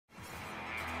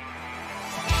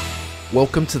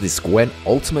Welcome to this Gwen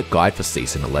Ultimate Guide for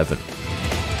Season 11.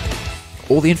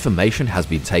 All the information has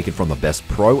been taken from the best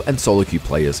pro and solo queue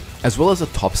players, as well as the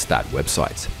top stat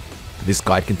websites. This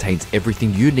guide contains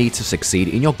everything you need to succeed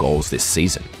in your goals this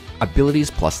season. Abilities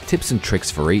plus tips and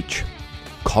tricks for each,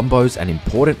 combos and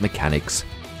important mechanics,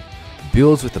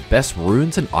 builds with the best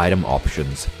runes and item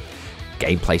options,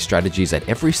 gameplay strategies at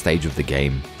every stage of the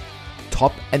game,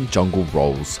 top and jungle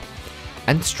roles,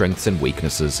 and strengths and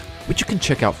weaknesses, which you can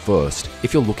check out first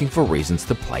if you're looking for reasons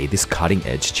to play this cutting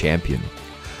edge champion.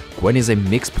 Gwen is a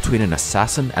mix between an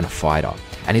assassin and a fighter,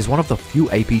 and is one of the few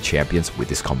AP champions with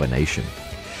this combination.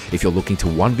 If you're looking to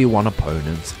 1v1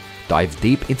 opponents, dive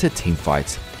deep into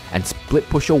teamfights, and split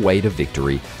push your way to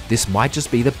victory, this might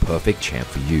just be the perfect champ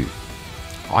for you.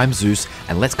 I'm Zoose,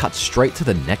 and let's cut straight to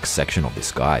the next section of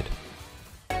this guide.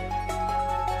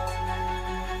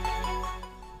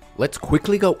 Let's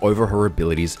quickly go over her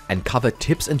abilities and cover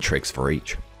tips and tricks for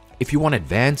each. If you want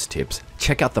advanced tips,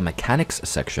 check out the mechanics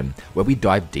section where we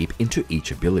dive deep into each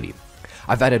ability.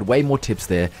 I've added way more tips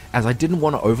there as I didn't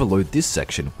want to overload this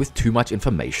section with too much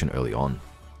information early on.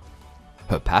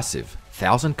 Her passive,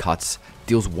 1000 Cuts,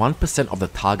 deals 1% of the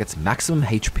target's maximum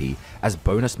HP as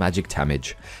bonus magic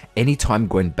damage anytime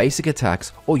Gwen basic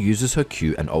attacks or uses her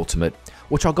Q and ultimate,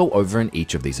 which I'll go over in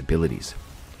each of these abilities.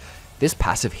 This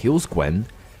passive heals Gwen,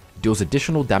 deals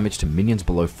additional damage to minions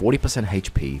below 40%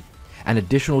 HP, and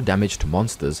additional damage to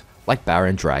monsters like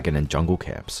Baron, Dragon, and jungle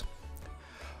camps.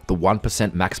 The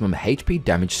 1% maximum HP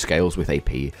damage scales with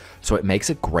AP, so it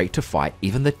makes it great to fight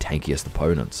even the tankiest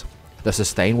opponents. The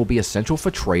sustain will be essential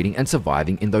for trading and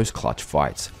surviving in those clutch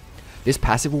fights. This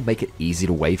passive will make it easy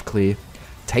to wave clear,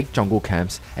 take jungle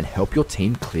camps, and help your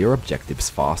team clear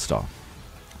objectives faster.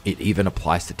 It even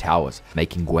applies to towers,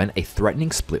 making Gwen a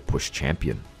threatening split push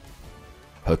champion.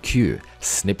 Her Q,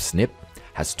 Snip Snip,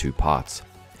 has two parts.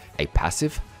 A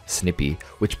passive, Snippy,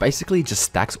 which basically just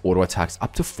stacks auto attacks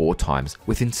up to 4 times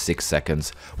within 6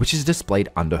 seconds, which is displayed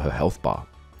under her health bar.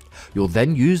 You'll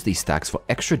then use these stacks for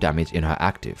extra damage in her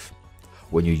active.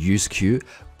 When you use Q,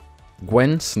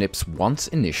 Gwen snips once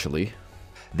initially,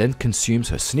 then consumes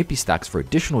her Snippy stacks for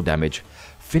additional damage,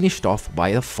 finished off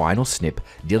by the final snip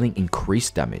dealing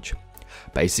increased damage.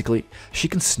 Basically, she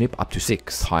can snip up to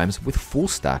 6 times with full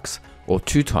stacks, or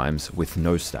 2 times with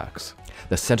no stacks.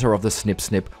 The center of the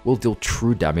snip will deal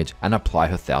true damage and apply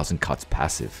her 1000 Cuts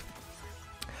passive.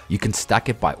 You can stack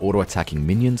it by auto attacking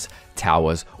minions,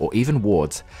 towers, or even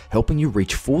wards, helping you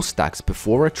reach full stacks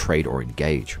before a trade or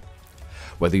engage.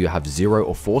 Whether you have 0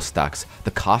 or 4 stacks,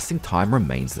 the casting time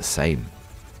remains the same.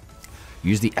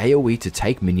 Use the AoE to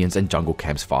take minions and jungle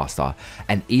camps faster,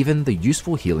 and even the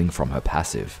useful healing from her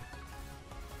passive.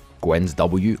 Gwen's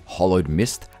W, Hallowed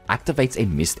Mist, activates a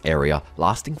mist area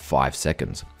lasting 5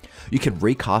 seconds. You can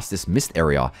recast this mist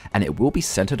area and it will be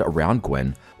centered around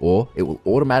Gwen, or it will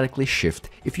automatically shift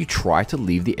if you try to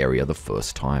leave the area the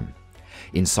first time.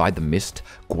 Inside the mist,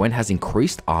 Gwen has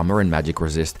increased armor and magic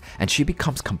resist, and she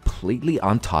becomes completely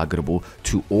untargetable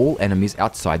to all enemies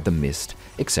outside the mist,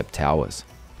 except towers.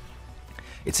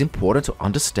 It's important to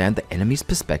understand the enemy's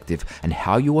perspective and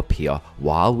how you appear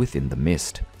while within the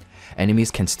mist.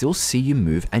 Enemies can still see you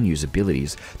move and use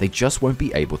abilities, they just won't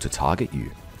be able to target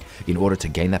you. In order to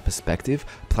gain that perspective,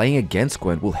 playing against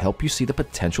Gwen will help you see the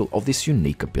potential of this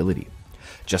unique ability.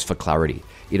 Just for clarity,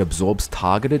 it absorbs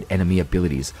targeted enemy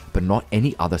abilities, but not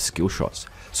any other skill shots,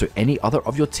 so any other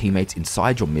of your teammates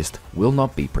inside your mist will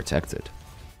not be protected.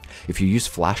 If you use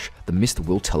Flash, the mist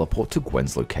will teleport to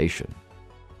Gwen's location.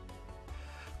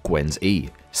 Gwen's E,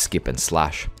 Skip and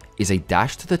Slash, is a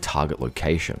dash to the target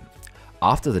location.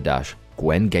 After the dash,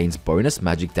 Gwen gains bonus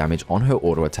magic damage on her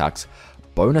auto attacks,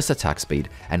 bonus attack speed,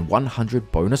 and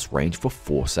 100 bonus range for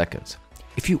 4 seconds.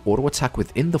 If you auto attack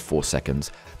within the 4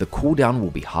 seconds, the cooldown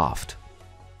will be halved.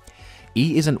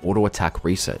 E is an auto attack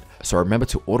reset, so remember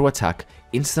to auto attack,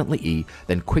 instantly E,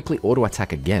 then quickly auto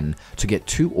attack again to get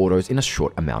 2 autos in a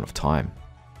short amount of time.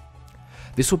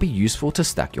 This will be useful to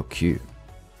stack your Q.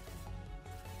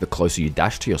 The closer you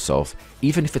dash to yourself,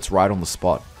 even if it's right on the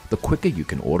spot, the quicker you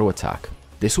can auto attack.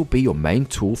 This will be your main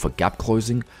tool for gap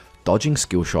closing, dodging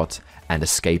skill shots, and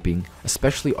escaping,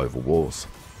 especially over walls.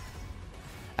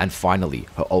 And finally,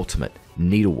 her ultimate,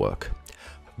 Needlework.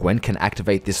 Gwen can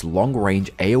activate this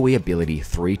long-range AoE ability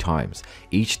 3 times,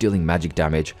 each dealing magic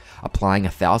damage, applying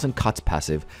 1000 Cuts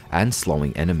passive, and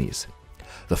slowing enemies.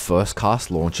 The first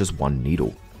cast launches 1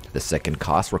 needle. The second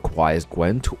cast requires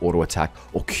Gwen to auto attack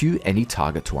or Q any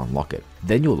target to unlock it.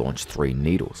 Then you'll launch 3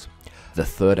 needles. The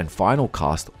third and final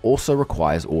cast also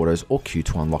requires autos or Q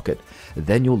to unlock it,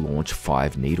 then you'll launch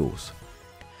 5 needles.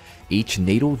 Each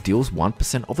needle deals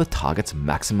 1% of the target's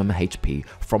maximum HP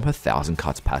from her 1000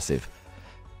 Cuts passive,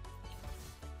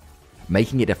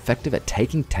 making it effective at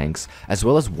taking tanks as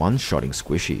well as one-shotting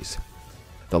squishies.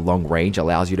 The long range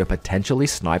allows you to potentially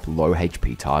snipe low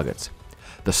HP targets.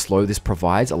 The slow this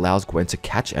provides allows Gwen to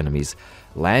catch enemies,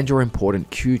 land your important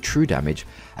Q true damage,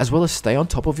 as well as stay on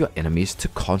top of your enemies to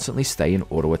constantly stay in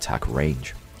auto attack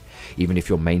range. Even if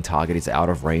your main target is out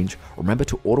of range, remember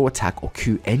to auto attack or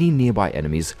Q any nearby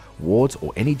enemies, wards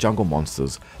or any jungle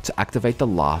monsters to activate the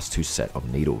last 2 set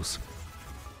of needles.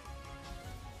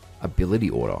 Ability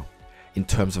order. In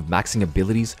terms of maxing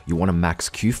abilities, you want to max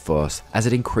Q first as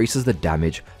it increases the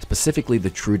damage, specifically the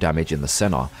true damage in the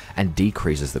center, and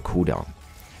decreases the cooldown.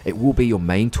 It will be your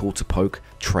main tool to poke,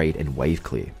 trade, and wave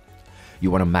clear. You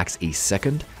want to max E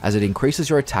second as it increases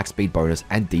your attack speed bonus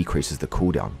and decreases the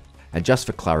cooldown. And just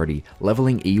for clarity,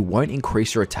 leveling E won't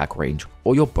increase your attack range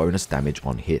or your bonus damage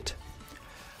on hit.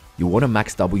 You want to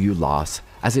max W last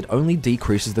as it only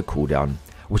decreases the cooldown,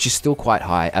 which is still quite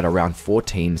high at around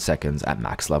 14 seconds at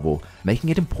max level, making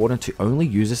it important to only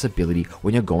use this ability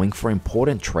when you're going for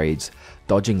important trades,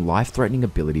 dodging life-threatening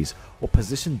abilities, or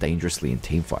positioned dangerously in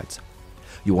teamfights.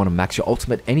 You want to max your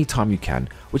ultimate anytime you can,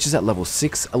 which is at level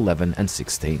 6, 11, and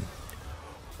 16.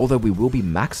 Although we will be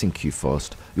maxing Q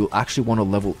first, you'll actually want to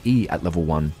level E at level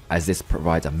 1, as this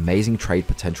provides amazing trade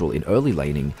potential in early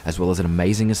laning, as well as an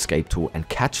amazing escape tool and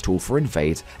catch tool for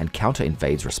invades and counter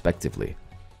invades respectively.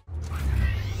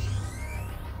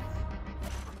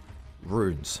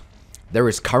 Runes. There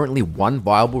is currently one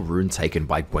viable rune taken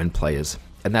by Gwen players,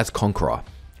 and that's Conqueror,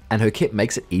 and her kit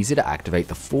makes it easy to activate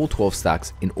the full 12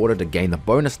 stacks in order to gain the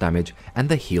bonus damage and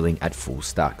the healing at full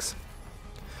stacks.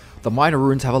 The minor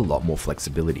runes have a lot more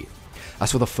flexibility.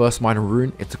 As for the first minor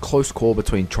rune, it's a close call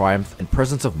between Triumph and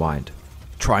Presence of Mind.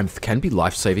 Triumph can be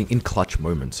life-saving in clutch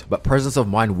moments, but Presence of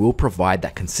Mind will provide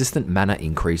that consistent mana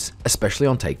increase, especially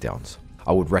on takedowns.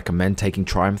 I would recommend taking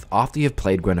Triumph after you've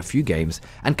played Gwen a few games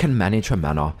and can manage her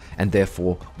mana, and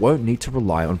therefore won't need to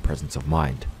rely on Presence of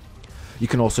Mind. You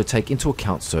can also take into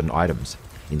account certain items.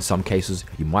 In some cases,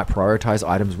 you might prioritize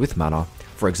items with mana,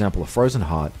 for example a Frozen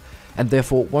Heart, and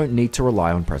therefore won't need to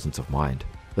rely on Presence of Mind.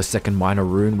 The second minor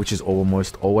rune, which is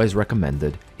almost always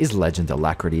recommended, is Legend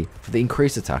Alacrity for the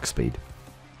increased attack speed.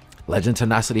 Legend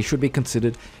Tenacity should be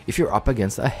considered if you're up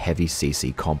against a heavy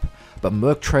CC comp, but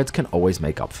Merc Treads can always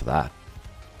make up for that.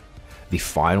 The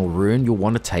final rune you'll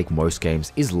want to take most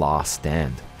games is Last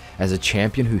Stand. As a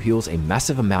champion who heals a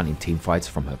massive amount in teamfights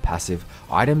from her passive,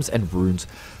 items and runes,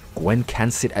 Gwen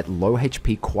can sit at low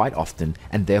HP quite often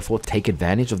and therefore take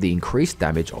advantage of the increased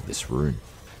damage of this rune.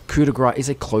 Coup de grace is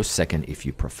a close second if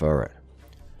you prefer it.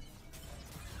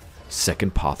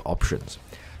 Second path options.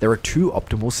 There are 2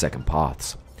 optimal second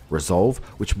paths. Resolve,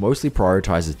 which mostly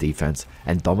prioritizes defense,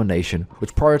 and Domination,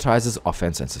 which prioritizes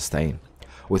offense and sustain.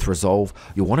 With Resolve,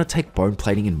 you'll want to take Bone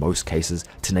Plating in most cases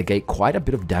to negate quite a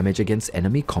bit of damage against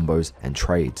enemy combos and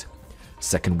trades.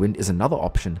 Second Wind is another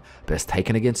option, best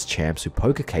taken against champs who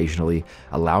poke occasionally,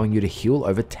 allowing you to heal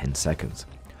over 10 seconds.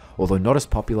 Although not as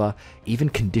popular, even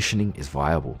Conditioning is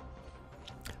viable.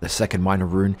 The second minor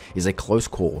rune is a close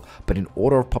call, but in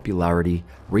order of popularity,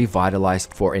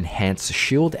 Revitalized for enhanced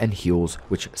shield and heals,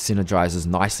 which synergizes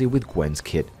nicely with Gwen's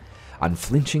kit,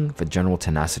 Unflinching for general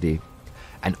tenacity,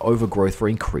 and Overgrowth for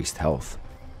increased health.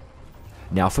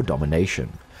 Now for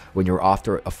Domination. When you're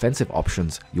after offensive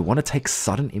options, you want to take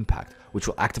Sudden Impact, which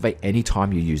will activate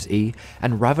anytime you use E,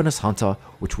 and Ravenous Hunter,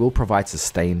 which will provide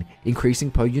sustain,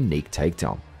 increasing per unique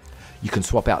takedown. You can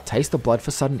swap out Taste of Blood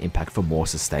for Sudden Impact for more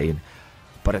sustain,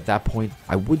 but at that point,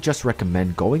 I would just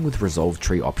recommend going with Resolve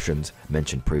Tree options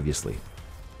mentioned previously.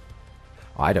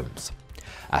 Items.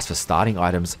 As for starting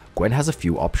items, Gwen has a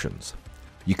few options.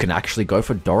 You can actually go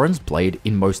for Doran's Blade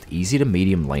in most easy to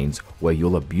medium lanes, where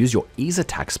you'll abuse your E's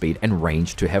attack speed and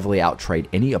range to heavily outtrade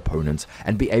any opponents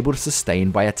and be able to sustain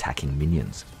by attacking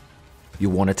minions.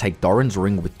 You'll want to take Doran's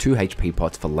Ring with 2 HP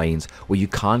pots for lanes where you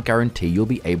can't guarantee you'll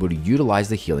be able to utilize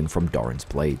the healing from Doran's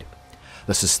Blade.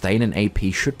 The sustain and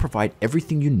AP should provide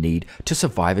everything you need to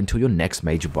survive until your next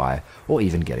major buy or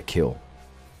even get a kill.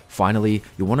 Finally,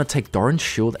 you'll want to take Doran's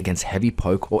Shield against heavy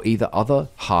poke or either other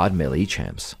hard melee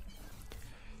champs.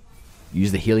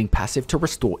 Use the healing passive to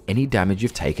restore any damage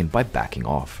you've taken by backing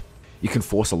off. You can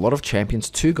force a lot of champions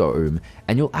to go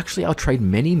and you'll actually outtrade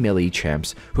many melee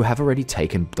champs who have already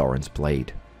taken Doran's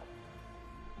Blade.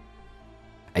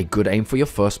 A good aim for your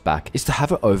first back is to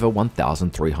have it over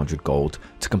 1,300 gold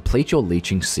to complete your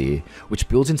Leeching Seer, which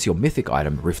builds into your mythic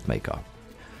item Riftmaker.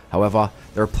 However,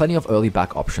 there are plenty of early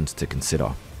back options to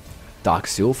consider. Dark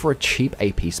Seal for a cheap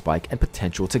AP spike and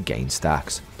potential to gain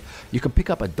stacks. You can pick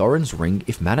up a Doran's Ring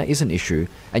if mana is an issue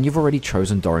and you've already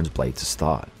chosen Doran's Blade to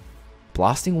start.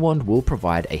 Blasting Wand will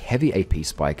provide a heavy AP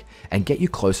spike and get you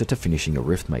closer to finishing your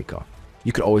Riftmaker.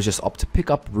 You could always just opt to pick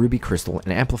up Ruby Crystal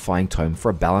and Amplifying Tome for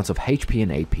a balance of HP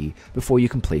and AP before you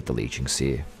complete the Leeching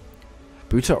Seer.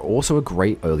 Boots are also a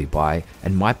great early buy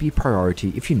and might be a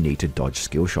priority if you need to dodge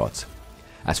skill shots.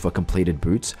 As for completed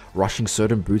boots, rushing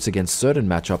certain boots against certain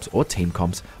matchups or team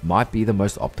comps might be the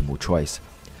most optimal choice.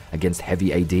 Against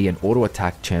heavy AD and auto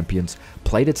attack champions,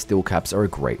 plated steel caps are a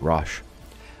great rush.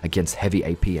 Against heavy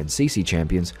AP and CC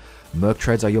champions, Merc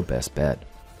Treads are your best bet.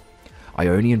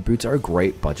 Ionian boots are a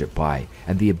great budget buy,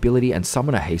 and the ability and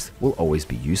summoner haste will always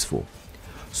be useful.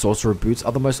 Sorcerer boots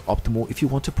are the most optimal if you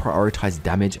want to prioritize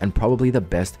damage, and probably the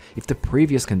best if the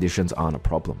previous conditions aren't a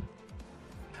problem.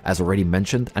 As already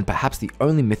mentioned, and perhaps the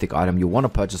only mythic item you'll want to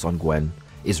purchase on Gwen,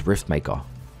 is Riftmaker.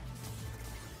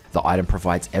 The item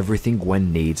provides everything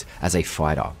Gwen needs as a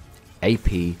fighter: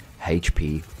 AP,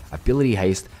 HP, ability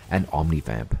haste, and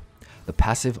Omnivamp. The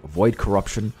passive Void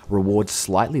Corruption rewards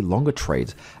slightly longer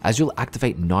trades, as you'll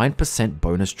activate 9%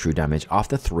 bonus true damage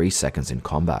after 3 seconds in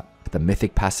combat. The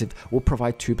mythic passive will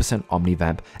provide 2%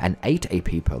 Omnivamp and 8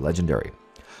 AP per legendary.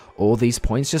 All these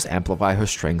points just amplify her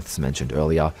strengths mentioned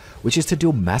earlier, which is to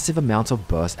deal massive amounts of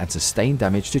burst and sustained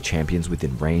damage to champions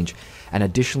within range, and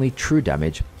additionally true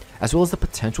damage, as well as the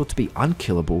potential to be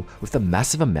unkillable with a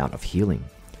massive amount of healing.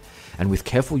 And with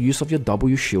careful use of your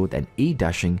W shield and E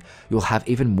dashing, you'll have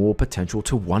even more potential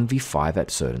to 1v5 at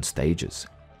certain stages.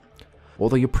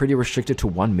 Although you're pretty restricted to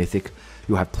one mythic,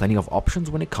 you'll have plenty of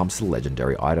options when it comes to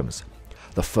legendary items.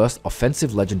 The first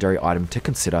offensive legendary item to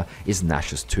consider is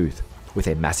Nashors Tooth. With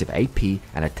a massive AP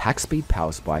and attack speed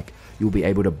power spike, you'll be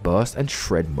able to burst and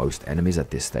shred most enemies at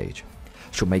this stage.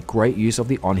 She'll make great use of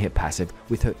the on-hit passive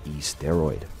with her E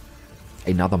steroid.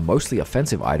 Another mostly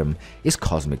offensive item is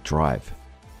Cosmic Drive.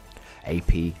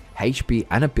 AP, HP,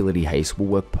 and ability haste will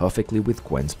work perfectly with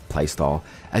Gwen's playstyle,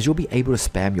 as you'll be able to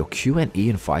spam your Q and E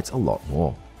in fights a lot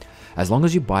more. As long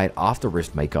as you buy it after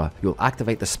Riftmaker, you'll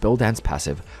activate the Spell Dance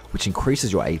passive, which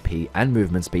increases your AP and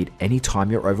movement speed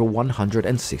anytime you're over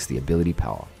 160 ability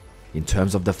power. In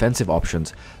terms of defensive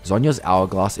options, Zhonya's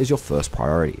Hourglass is your first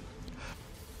priority.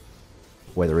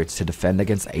 Whether it's to defend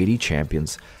against AD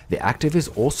champions, the active is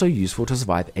also useful to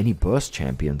survive any burst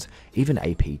champions, even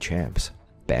AP champs.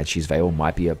 Banshee's Veil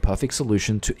might be a perfect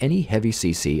solution to any heavy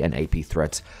CC and AP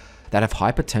threats that have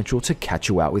high potential to catch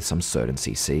you out with some certain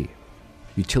CC.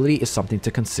 Utility is something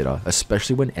to consider,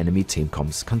 especially when enemy team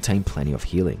comps contain plenty of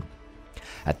healing.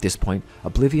 At this point,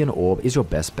 Oblivion Orb is your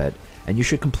best bet, and you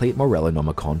should complete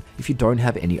Morellonomicon if you don't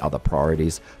have any other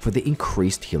priorities for the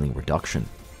increased healing reduction.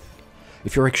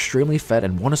 If you're extremely fed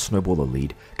and want to snowball the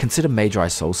lead, consider Magi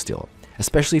Soulstealer,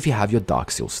 especially if you have your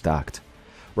Dark Seal stacked.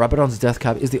 Rabadon's Death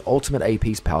Cap is the ultimate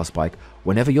AP's power spike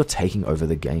whenever you're taking over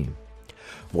the game.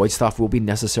 Void Staff will be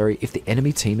necessary if the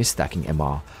enemy team is stacking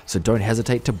MR, so don't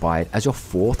hesitate to buy it as your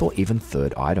 4th or even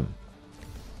 3rd item.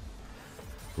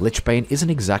 Lichbane isn't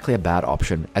exactly a bad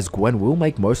option, as Gwen will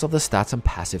make most of the stats and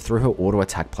passive through her auto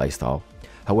attack playstyle.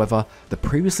 However, the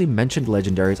previously mentioned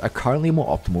legendaries are currently more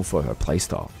optimal for her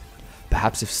playstyle.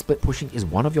 Perhaps if split pushing is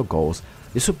one of your goals,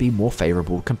 this would be more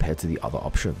favourable compared to the other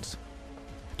options.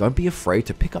 Don't be afraid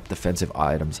to pick up defensive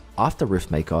items after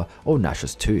Riftmaker or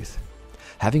Nashors Tooth.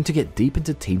 Having to get deep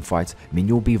into teamfights mean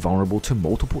you'll be vulnerable to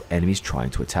multiple enemies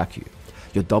trying to attack you.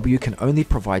 Your W can only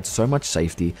provide so much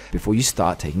safety before you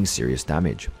start taking serious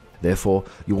damage. Therefore,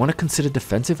 you want to consider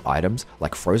defensive items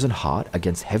like Frozen Heart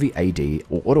against heavy AD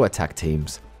or auto attack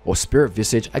teams, or Spirit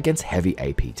Visage against heavy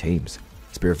AP teams.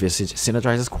 Spirit Visage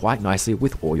synergizes quite nicely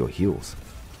with all your heals.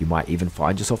 You might even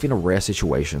find yourself in rare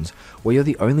situations where you're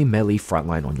the only melee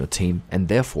frontline on your team, and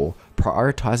therefore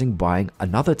prioritizing buying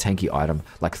another tanky item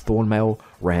like Thornmail,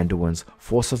 Randuin's,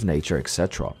 Force of Nature,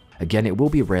 etc. Again, it will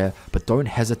be rare, but don't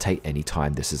hesitate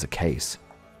anytime this is a case.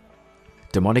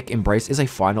 Demonic Embrace is a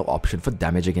final option for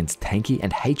damage against tanky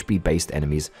and HP based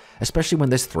enemies, especially when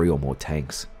there's 3 or more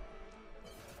tanks.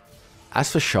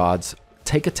 As for Shards,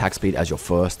 take attack speed as your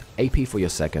first, AP for your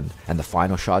second, and the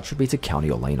final shard should be to counter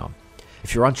your laner.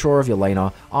 If you're unsure of your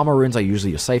laner, Armor Runes are usually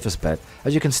your safest bet,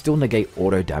 as you can still negate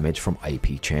auto damage from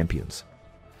AP champions.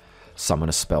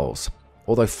 Summoner Spells.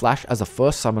 Although Flash as a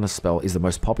first summoner spell is the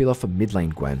most popular for mid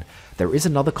lane Gwen, there is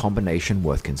another combination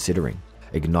worth considering.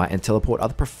 Ignite and Teleport are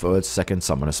the preferred second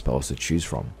summoner spells to choose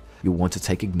from. You'll want to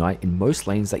take Ignite in most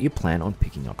lanes that you plan on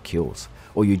picking up kills,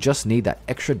 or you just need that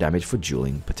extra damage for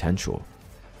dueling potential.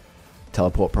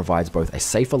 Teleport provides both a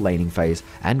safer laning phase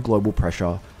and global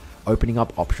pressure, opening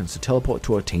up options to teleport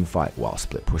to a teamfight while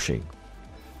split pushing.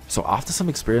 So after some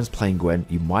experience playing Gwen,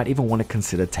 you might even want to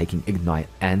consider taking Ignite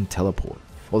and Teleport,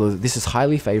 although this is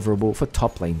highly favourable for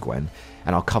top lane Gwen,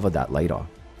 and I'll cover that later.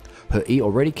 Her E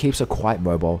already keeps her quite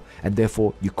mobile, and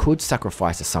therefore you could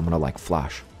sacrifice a summoner like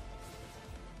Flash.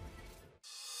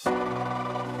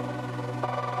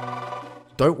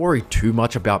 Don't worry too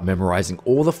much about memorizing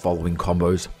all the following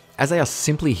combos, as they are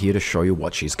simply here to show you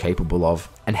what she's capable of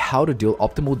and how to deal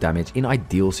optimal damage in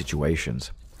ideal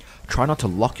situations. Try not to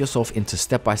lock yourself into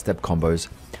step-by-step combos,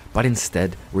 but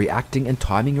instead reacting and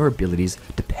timing your abilities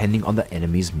depending on the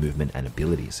enemy's movement and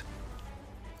abilities.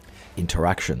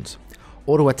 Interactions.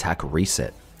 Auto attack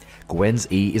reset.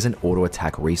 Gwen's E is an auto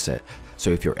attack reset, so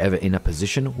if you're ever in a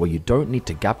position where you don't need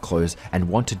to gap close and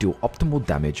want to deal optimal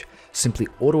damage, simply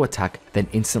auto attack, then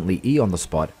instantly E on the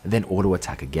spot, then auto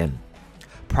attack again.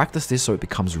 Practice this so it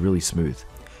becomes really smooth.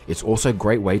 It's also a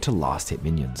great way to last hit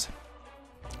minions.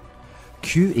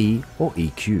 QE or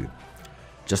EQ.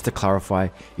 Just to clarify,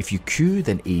 if you Q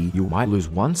then E, you might lose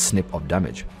one snip of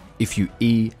damage. If you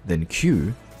E then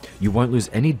Q, you won't lose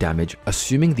any damage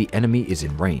assuming the enemy is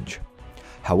in range.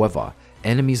 However,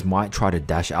 enemies might try to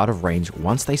dash out of range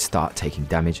once they start taking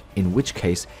damage, in which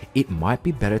case it might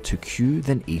be better to Q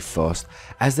than E first,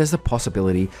 as there's a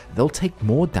possibility they'll take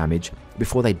more damage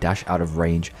before they dash out of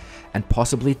range and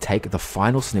possibly take the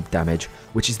final snip damage,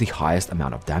 which is the highest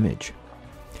amount of damage.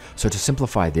 So to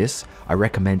simplify this, I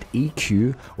recommend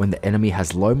EQ when the enemy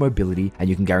has low mobility and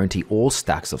you can guarantee all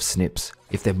stacks of snips.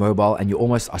 If they're mobile and you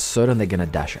almost are certain they're going to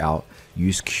dash out,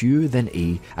 use Q then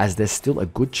E, as there's still a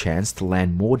good chance to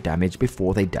land more damage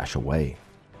before they dash away.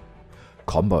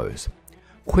 Combos.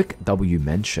 Quick W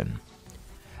mention.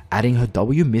 Adding her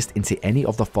W mist into any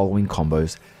of the following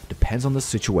combos depends on the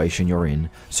situation you're in,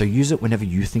 so use it whenever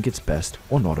you think it's best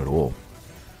or not at all.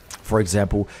 For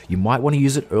example, you might want to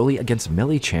use it early against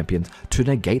melee champions to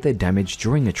negate their damage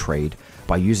during a trade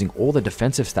by using all the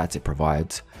defensive stats it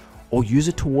provides, or use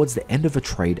it towards the end of a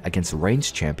trade against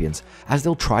ranged champions, as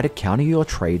they'll try to counter your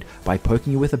trade by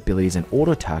poking you with abilities and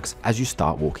auto attacks as you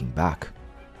start walking back.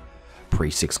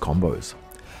 Pre-6 combos.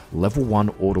 Level 1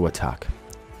 auto attack.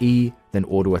 E, then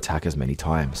auto attack as many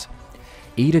times.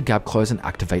 E to gap close and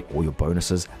activate all your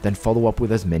bonuses, then follow up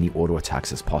with as many auto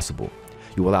attacks as possible.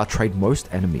 You will outtrade most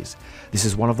enemies. This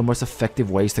is one of the most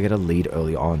effective ways to get a lead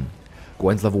early on.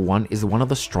 Gwen's level 1 is one of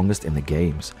the strongest in the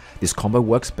games. This combo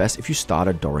works best if you start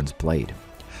at Doran's Blade.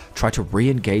 Try to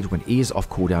re-engage when E is off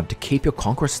cooldown to keep your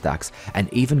Conqueror stacks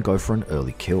and even go for an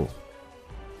early kill.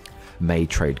 May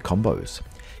trade combos.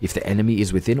 If the enemy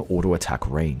is within auto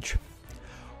attack range.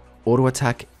 Auto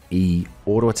attack, E,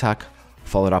 auto attack,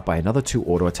 followed up by another 2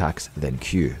 auto attacks, then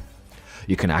Q.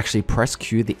 You can actually press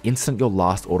Q the instant your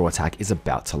last auto attack is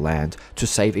about to land to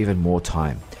save even more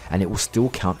time, and it will still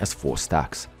count as 4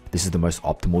 stacks. This is the most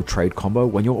optimal trade combo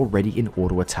when you're already in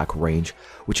auto attack range,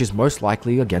 which is most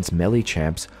likely against melee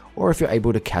champs, or if you're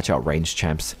able to catch out ranged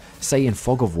champs, say in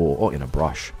Fog of War or in a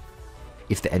brush.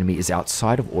 If the enemy is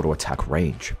outside of auto attack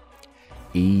range.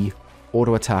 E,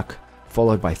 auto attack,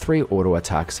 followed by 3 auto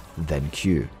attacks, then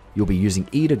Q. You'll be using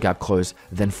E to gap close,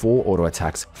 then 4 auto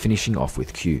attacks, finishing off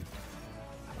with Q.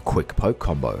 Quick poke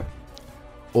combo.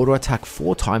 Auto attack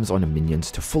 4 times on the minions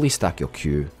to fully stack your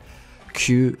Q.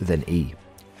 Q then E.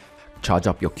 Charge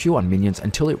up your Q on minions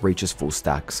until it reaches full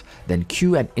stacks, then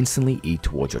Q and instantly E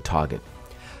towards your target.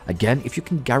 Again, if you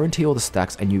can guarantee all the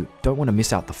stacks and you don't want to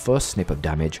miss out the first snip of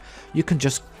damage, you can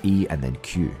just E and then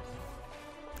Q.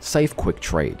 Safe quick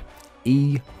trade.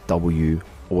 E, W,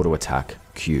 auto attack,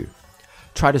 Q.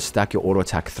 Try to stack your auto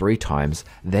attack 3 times,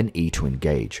 then E to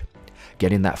engage.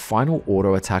 Get in that final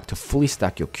auto attack to fully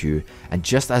stack your Q, and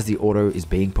just as the auto is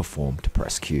being performed,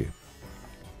 press Q.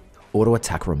 Auto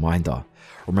attack reminder.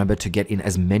 Remember to get in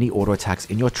as many auto attacks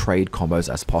in your trade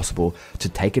combos as possible to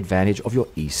take advantage of your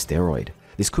E steroid.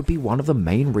 This could be one of the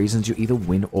main reasons you either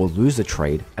win or lose a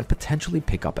trade and potentially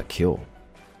pick up a kill.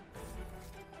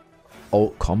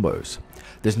 Ult combos.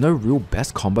 There's no real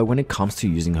best combo when it comes to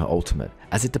using her ultimate,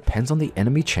 as it depends on the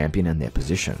enemy champion and their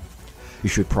position. You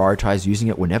should prioritize using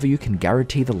it whenever you can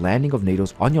guarantee the landing of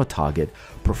needles on your target,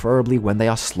 preferably when they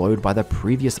are slowed by the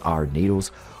previous R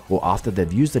needles or after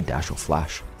they've used a dash or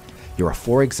flash. Here are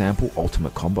 4 example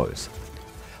ultimate combos.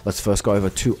 Let's first go over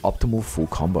 2 optimal full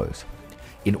combos.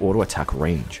 In auto attack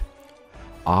range.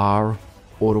 R,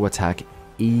 auto attack,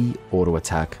 E, auto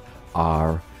attack,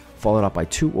 R, followed up by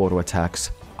 2 auto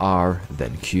attacks, R,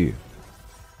 then Q.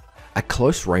 At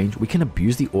close range, we can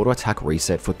abuse the auto attack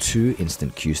reset for 2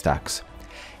 instant Q stacks.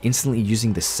 Instantly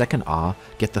using the second R,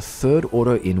 get the 3rd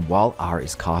auto in while R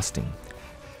is casting.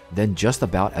 Then just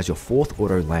about as your 4th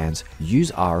auto lands, use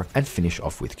R and finish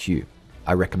off with Q.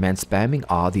 I recommend spamming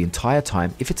R the entire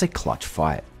time if it's a clutch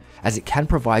fight, as it can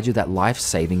provide you that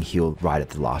life-saving heal right at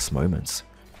the last moments.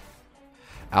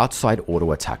 Outside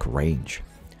auto attack range.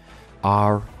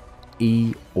 R,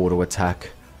 E, auto attack,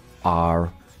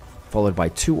 R, followed by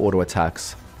 2 auto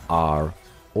attacks, R,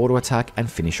 auto attack, and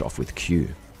finish off with Q.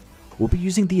 We'll be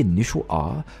using the initial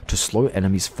R to slow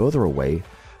enemies further away,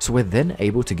 so we're then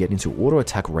able to get into auto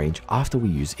attack range after we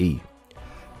use E.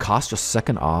 Cast your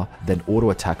second R, then auto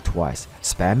attack twice,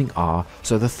 spamming R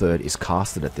so the third is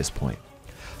casted at this point.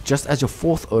 Just as your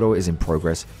fourth auto is in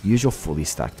progress, use your fully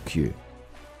stacked Q.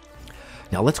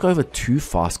 Now let's go over 2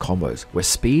 fast combos where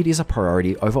speed is a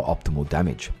priority over optimal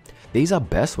damage. These are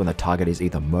best when the target is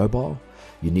either mobile,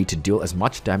 you need to deal as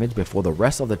much damage before the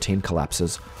rest of the team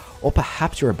collapses, or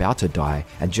perhaps you're about to die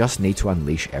and just need to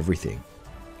unleash everything.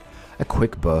 A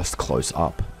quick burst close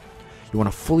up. You want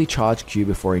to fully charge Q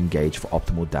before engage for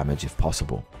optimal damage if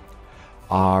possible.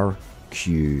 R,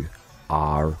 Q,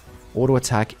 R, auto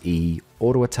attack E,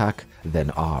 auto attack, then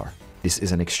R. This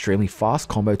is an extremely fast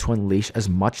combo to unleash as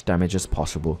much damage as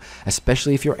possible,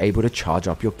 especially if you're able to charge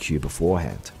up your Q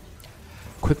beforehand.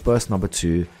 Quick burst number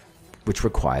 2, which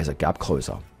requires a gap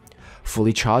closer.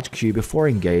 Fully charge Q before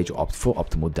engage for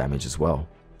optimal damage as well.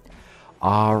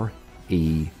 R,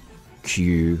 E,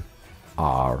 Q,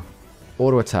 R,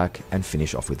 auto attack, and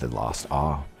finish off with the last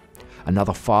R.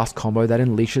 Another fast combo that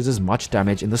unleashes as much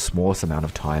damage in the smallest amount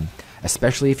of time,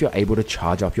 especially if you're able to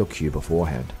charge up your Q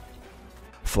beforehand.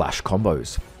 Flash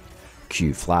combos.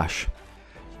 Q flash.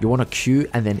 You want to Q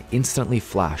and then instantly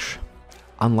flash.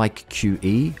 Unlike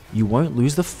QE, you won't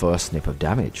lose the first snip of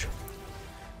damage.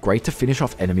 Great to finish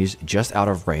off enemies just out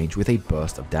of range with a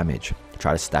burst of damage.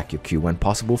 Try to stack your Q when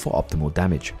possible for optimal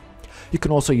damage. You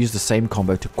can also use the same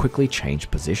combo to quickly change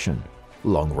position.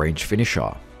 Long range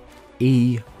finisher.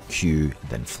 E, Q,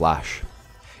 then flash.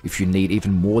 If you need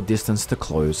even more distance to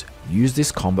close, use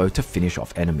this combo to finish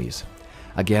off enemies.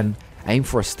 Again, aim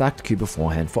for a stacked Q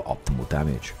beforehand for optimal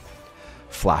damage.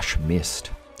 Flash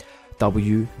mist.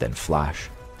 W, then flash.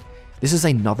 This is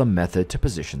another method to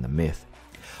position the myth.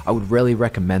 I would rarely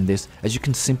recommend this, as you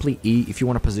can simply E if you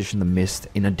want to position the mist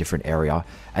in a different area,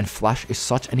 and flash is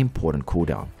such an important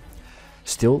cooldown.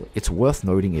 Still, it's worth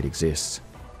noting it exists.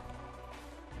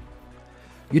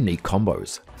 Unique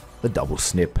combos. The double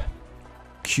snip.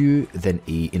 Q, then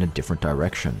E in a different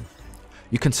direction.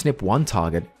 You can snip one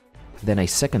target, then a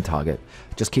second target,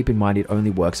 just keep in mind it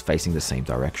only works facing the same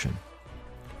direction.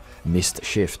 Mist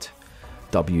shift.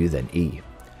 W, then E.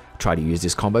 Try to use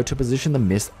this combo to position the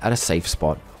mist at a safe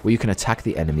spot where you can attack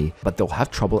the enemy, but they'll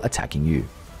have trouble attacking you.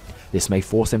 This may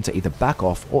force them to either back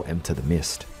off or enter the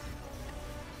mist.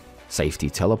 Safety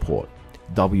teleport.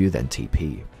 W, then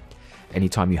TP.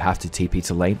 Anytime you have to TP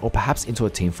to lane or perhaps into a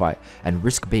teamfight and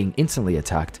risk being instantly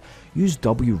attacked, use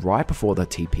W right before the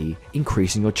TP,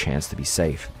 increasing your chance to be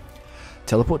safe.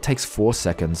 Teleport takes 4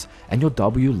 seconds and your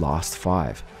W lasts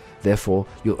 5, therefore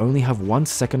you'll only have 1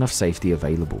 second of safety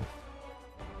available.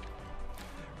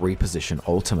 Reposition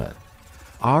ultimate.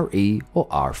 RE or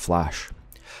R flash.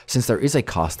 Since there is a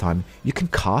cast time, you can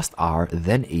cast R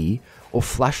then E or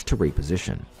flash to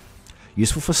reposition.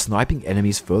 Useful for sniping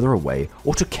enemies further away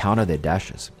or to counter their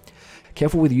dashes.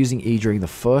 Careful with using E during the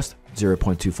first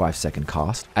 0.25 second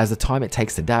cast, as the time it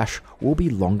takes to dash will be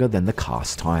longer than the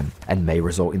cast time, and may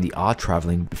result in the R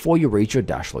traveling before you reach your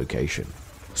dash location.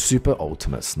 Super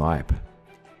ultimate snipe.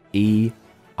 E,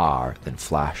 R, then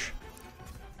flash.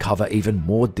 Cover even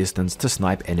more distance to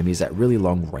snipe enemies at really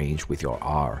long range with your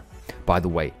R. By the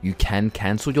way, you can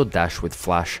cancel your dash with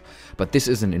flash, but this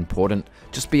isn't important,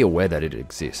 just be aware that it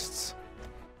exists.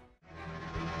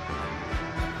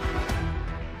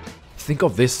 Think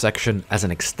of this section as an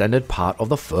extended part of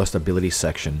the first ability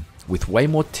section, with way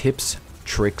more tips,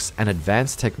 tricks, and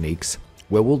advanced techniques,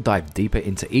 where we'll dive deeper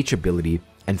into each ability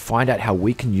and find out how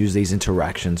we can use these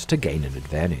interactions to gain an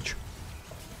advantage.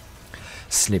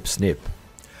 Snip snip.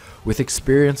 With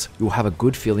experience, you'll have a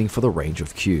good feeling for the range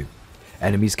of Q.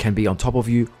 Enemies can be on top of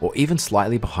you or even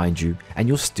slightly behind you, and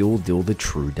you'll still deal the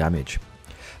true damage.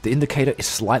 The indicator is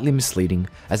slightly misleading,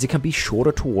 as it can be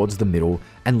shorter towards the middle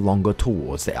and longer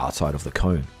towards the outside of the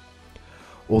cone.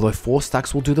 Although 4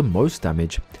 stacks will do the most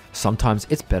damage, sometimes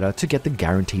it's better to get the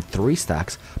guaranteed 3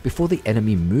 stacks before the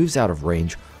enemy moves out of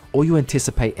range or you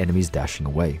anticipate enemies dashing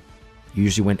away.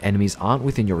 Usually when enemies aren't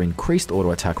within your increased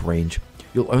auto attack range,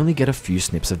 you'll only get a few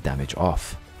snips of damage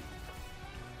off.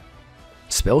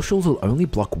 Spell shields will only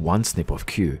block 1 snip of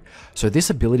Q, so this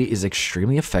ability is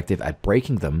extremely effective at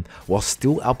breaking them while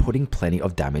still outputting plenty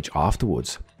of damage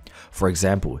afterwards. For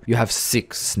example, you have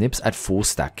 6 snips at full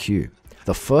stack Q.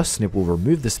 The first snip will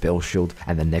remove the spell shield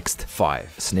and the next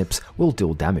 5 snips will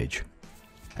deal damage.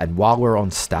 And while we're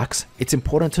on stacks, it's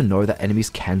important to know that enemies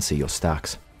can see your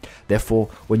stacks. Therefore,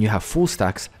 when you have full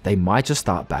stacks, they might just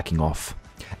start backing off.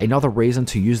 Another reason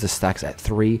to use the stacks at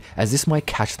 3, as this might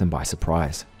catch them by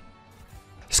surprise.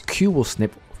 Q will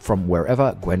snip from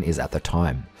wherever Gwen is at the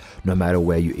time. No matter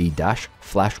where you E-dash,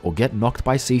 flash or get knocked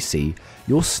by CC,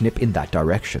 you'll snip in that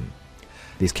direction.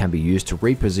 This can be used to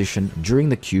reposition during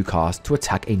the Q cast to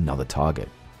attack another target.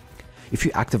 If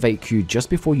you activate Q just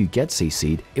before you get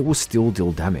CC'd, it will still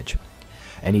deal damage.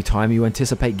 Anytime you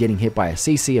anticipate getting hit by a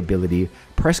CC ability,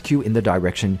 press Q in the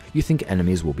direction you think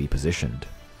enemies will be positioned.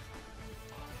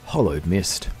 Hollowed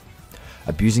Mist.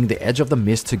 Abusing the edge of the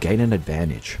mist to gain an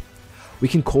advantage. We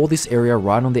can call this area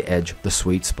right on the edge the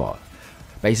sweet spot.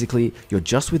 Basically, you're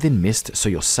just within mist so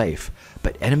you're safe,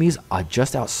 but enemies are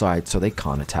just outside so they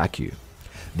can't attack you.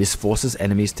 This forces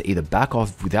enemies to either back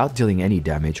off without dealing any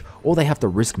damage, or they have to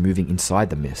risk moving inside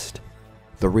the mist.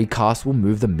 The recast will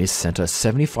move the mist center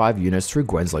 75 units through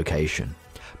Gwen's location.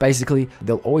 Basically,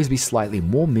 there'll always be slightly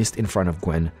more mist in front of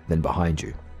Gwen than behind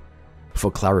you.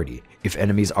 For clarity, if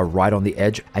enemies are right on the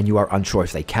edge and you are unsure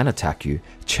if they can attack you,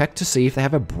 check to see if they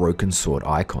have a broken sword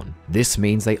icon. This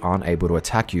means they aren't able to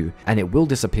attack you, and it will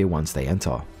disappear once they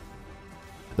enter.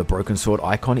 The broken sword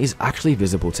icon is actually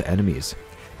visible to enemies.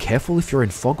 Careful if you're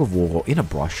in fog of war or in a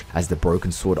brush, as the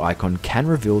broken sword icon can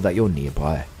reveal that you're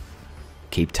nearby.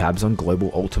 Keep tabs on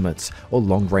global ultimates or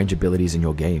long range abilities in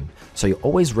your game, so you're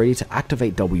always ready to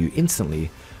activate W instantly,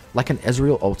 like an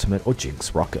Ezreal ultimate or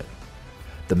Jinx rocket.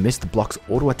 The mist blocks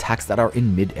auto attacks that are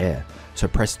in mid-air, so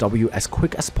press W as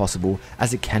quick as possible,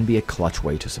 as it can be a clutch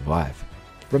way to survive.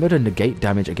 Remember to negate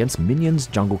damage against minions,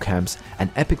 jungle camps, and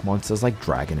epic monsters like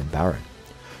Dragon and Baron.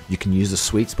 You can use the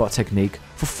sweet spot technique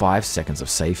for 5 seconds of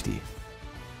safety.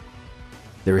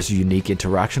 There is a unique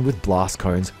interaction with blast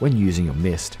cones when using your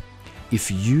mist. If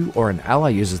you or an ally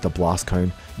uses the blast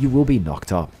cone, you will be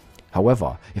knocked up.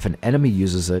 However, if an enemy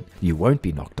uses it, you won't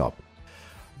be knocked up.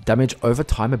 Damage over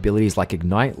time abilities like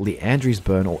Ignite, Leandri's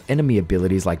Burn, or enemy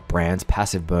abilities like Brand's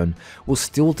Passive Burn will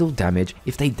still deal damage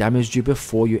if they damaged you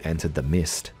before you entered the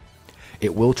mist.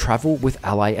 It will travel with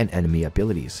ally and enemy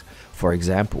abilities. For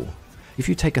example, if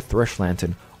you take a Thresh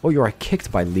Lantern or you are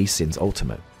kicked by Lee Sin's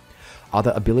ultimate.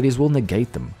 Other abilities will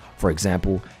negate them, for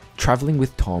example, traveling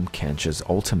with Tom Kench's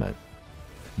ultimate.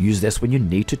 Use this when you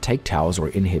need to take towers or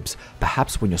inhibs,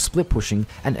 perhaps when you're split pushing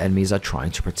and enemies are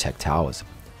trying to protect towers.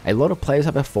 A lot of players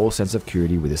have a false sense of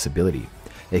security with this ability.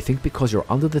 They think because you're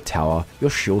under the tower,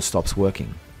 your shield stops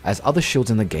working, as other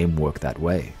shields in the game work that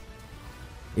way.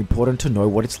 Important to know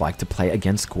what it's like to play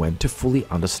against Gwen to fully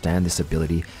understand this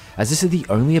ability, as this is the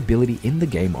only ability in the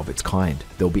game of its kind.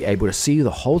 They'll be able to see you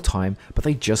the whole time, but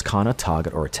they just can't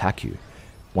target or attack you.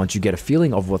 Once you get a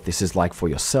feeling of what this is like for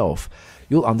yourself,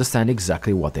 you'll understand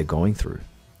exactly what they're going through.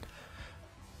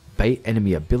 Bait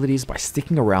enemy abilities by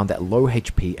sticking around at low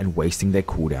HP and wasting their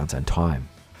cooldowns and time.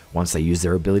 Once they use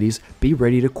their abilities, be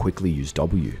ready to quickly use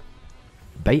W.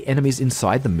 Bait enemies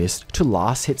inside the mist to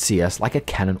last hit CS like a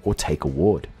cannon or take a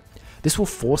ward. This will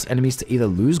force enemies to either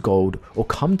lose gold or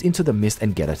come into the mist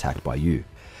and get attacked by you.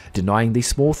 Denying these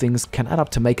small things can add up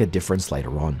to make a difference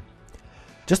later on.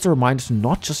 Just a reminder to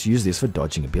not just use this for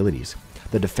dodging abilities.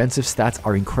 The defensive stats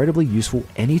are incredibly useful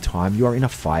anytime you are in a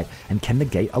fight and can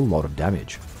negate a lot of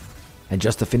damage. And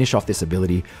just to finish off this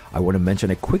ability, I want to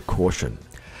mention a quick caution.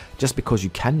 Just because you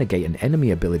can negate an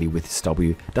enemy ability with this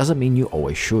W doesn't mean you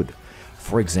always should.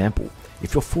 For example,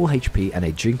 if you're full HP and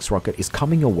a Jinx rocket is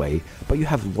coming your way, but you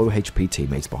have low HP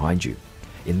teammates behind you.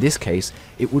 In this case,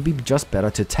 it would be just better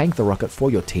to tank the rocket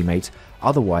for your teammates,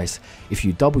 otherwise, if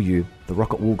you W, the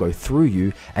rocket will go through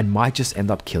you and might just end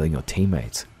up killing your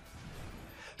teammates.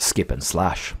 Skip and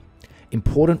slash.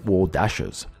 Important wall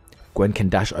dashes. Gwen can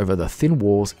dash over the thin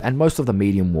walls and most of the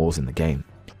medium walls in the game.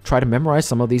 Try to memorize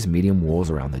some of these medium walls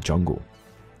around the jungle.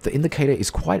 The indicator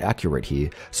is quite accurate here,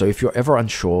 so if you're ever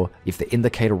unsure if the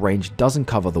indicator range doesn't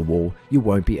cover the wall, you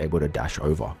won't be able to dash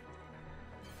over.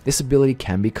 This ability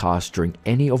can be cast during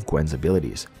any of Gwen's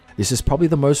abilities. This is probably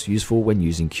the most useful when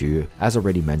using Q, as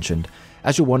already mentioned,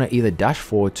 as you'll want to either dash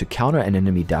forward to counter an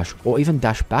enemy dash or even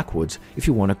dash backwards if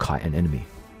you want to kite an enemy.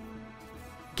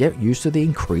 Get used to the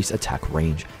increased attack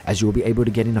range, as you will be able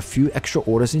to get in a few extra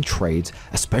orders in trades,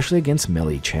 especially against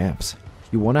melee champs.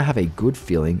 You want to have a good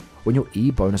feeling when your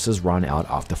E bonuses run out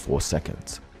after 4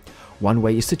 seconds. One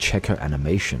way is to check her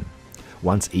animation.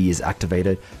 Once E is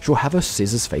activated, she'll have her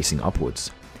scissors facing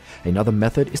upwards. Another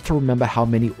method is to remember how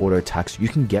many auto attacks you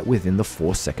can get within the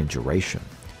 4-second duration.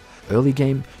 Early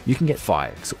game, you can get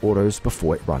 5 autos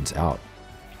before it runs out.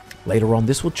 Later on,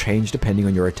 this will change depending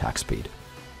on your attack speed.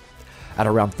 At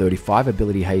around 35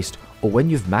 ability haste, or when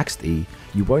you've maxed E,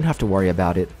 you won't have to worry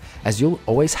about it, as you'll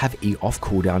always have E off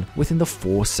cooldown within the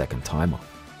 4-second timer.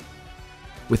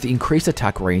 With the increased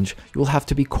attack range, you'll have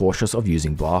to be cautious of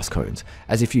using blast cones,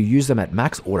 as if you use them at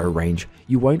max auto range,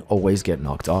 you won't always get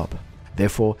knocked up.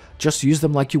 Therefore, just use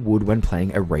them like you would when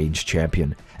playing a ranged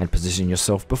champion, and position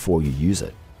yourself before you use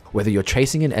it. Whether you're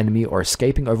chasing an enemy or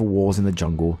escaping over walls in the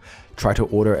jungle, try to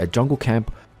order a jungle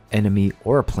camp, enemy,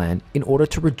 or a plant in order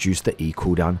to reduce the E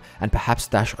cooldown and perhaps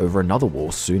dash over another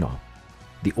wall sooner.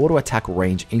 The auto attack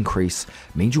range increase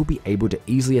means you'll be able to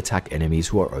easily attack enemies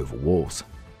who are over walls.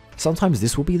 Sometimes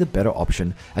this will be the better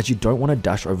option as you don't want to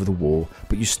dash over the wall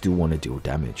but you still want to deal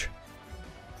damage.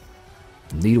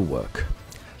 Needlework.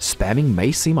 Spamming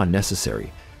may seem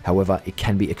unnecessary, however it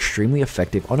can be extremely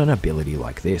effective on an ability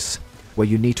like this, where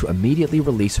you need to immediately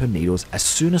release her needles as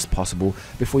soon as possible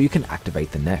before you can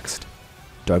activate the next.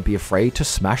 Don't be afraid to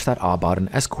smash that R button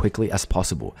as quickly as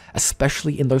possible,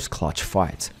 especially in those clutch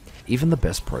fights. Even the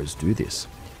best pros do this.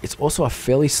 It's also a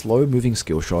fairly slow moving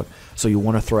skill shot, so you'll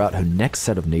want to throw out her next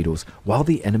set of needles while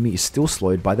the enemy is still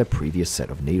slowed by the previous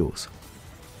set of needles.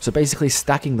 So basically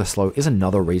stacking the slow is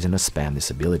another reason to spam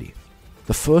this ability.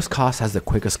 The first cast has the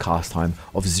quickest cast time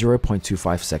of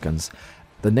 0.25 seconds,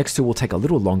 the next two will take a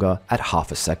little longer at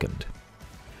half a second.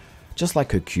 Just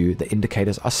like her Q, the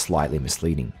indicators are slightly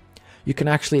misleading. You can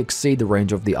actually exceed the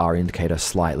range of the R indicator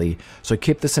slightly, so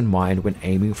keep this in mind when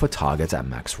aiming for targets at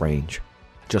max range.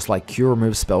 Just like Q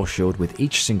removes spell shield with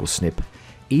each single snip,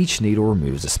 each needle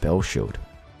removes a spell shield.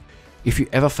 If you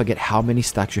ever forget how many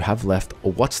stacks you have left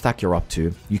or what stack you're up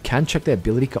to, you can check the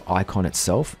ability icon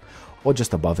itself, or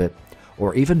just above it,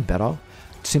 or even better,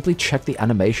 simply check the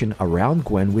animation around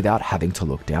Gwen without having to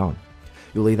look down.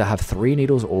 You'll either have 3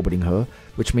 needles orbiting her,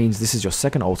 which means this is your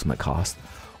second ultimate cast,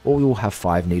 or you will have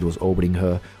 5 needles orbiting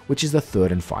her, which is the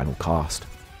third and final cast.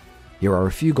 Here are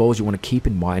a few goals you want to keep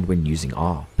in mind when using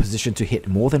R. Position to hit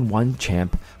more than one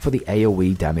champ for the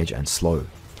AoE damage and slow.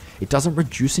 It doesn't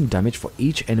reduce in damage for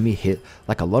each enemy hit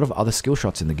like a lot of other skill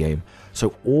shots in the game,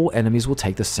 so all enemies will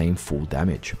take the same full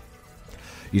damage.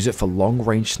 Use it for long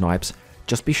range snipes,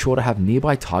 just be sure to have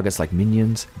nearby targets like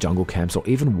minions, jungle camps or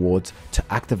even wards to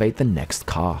activate the next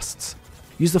casts.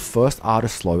 Use the first R to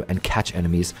slow and catch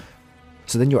enemies,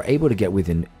 so then you're able to get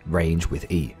within range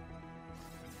with E.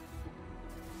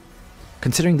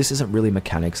 Considering this isn't really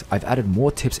mechanics, I've added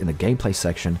more tips in the gameplay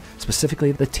section,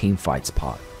 specifically the team fights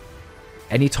part.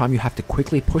 Anytime you have to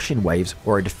quickly push in waves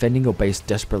or are defending your base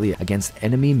desperately against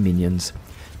enemy minions,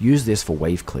 use this for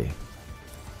wave clear.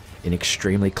 In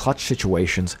extremely clutch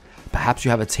situations, perhaps you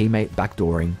have a teammate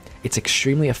backdooring, it's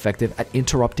extremely effective at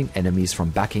interrupting enemies from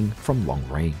backing from long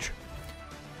range.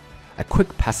 A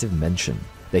quick passive mention.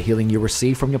 The healing you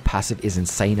receive from your passive is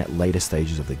insane at later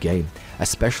stages of the game,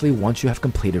 especially once you have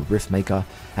completed Riftmaker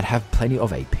and have plenty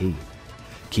of AP.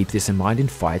 Keep this in mind in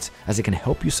fights as it can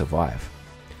help you survive.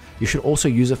 You should also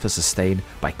use it for sustain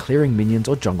by clearing minions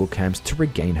or jungle camps to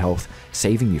regain health,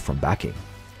 saving you from backing.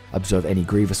 Observe any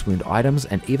grievous wound items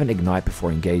and even ignite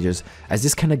before engages, as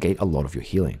this can negate a lot of your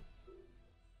healing.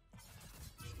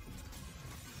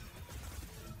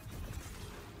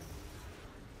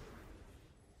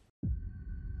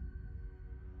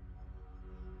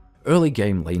 Early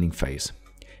game laning phase.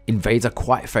 Invades are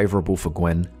quite favourable for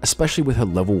Gwen, especially with her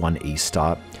level 1 E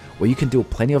start, where you can deal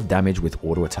plenty of damage with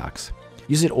auto attacks.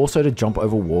 Use it also to jump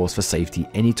over walls for safety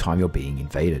anytime you're being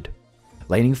invaded.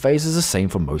 Laning phase is the same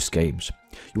for most games.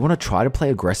 You want to try to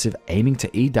play aggressive, aiming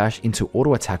to E-dash into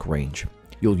auto attack range.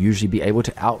 You'll usually be able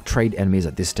to out-trade enemies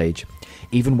at this stage,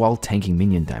 even while tanking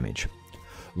minion damage.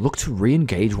 Look to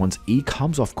re-engage once E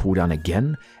comes off cooldown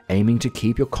again, aiming to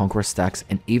keep your Conqueror stacks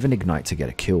and even ignite to get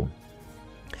a kill.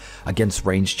 Against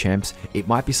ranged champs, it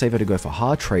might be safer to go for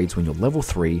hard trades when you're level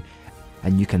 3,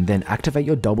 and you can then activate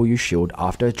your W shield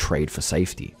after a trade for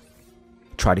safety.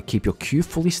 Try to keep your Q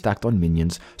fully stacked on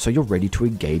minions so you're ready to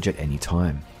engage at any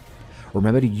time.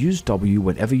 Remember to use W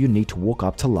whenever you need to walk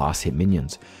up to last hit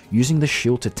minions, using the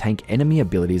shield to tank enemy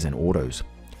abilities and autos.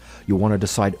 You'll want to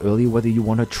decide early whether you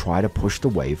want to try to push the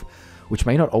wave, which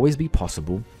may not always be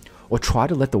possible, or try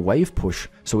to let the wave push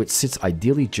so it sits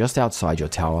ideally just outside your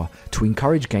tower to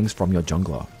encourage ganks from your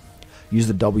jungler. Use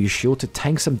the W shield to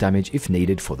tank some damage if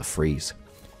needed for the freeze.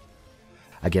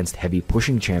 Against heavy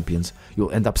pushing champions,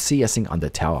 you'll end up CSing under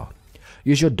tower.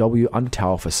 Use your W under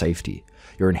tower for safety.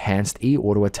 Your enhanced E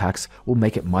auto attacks will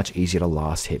make it much easier to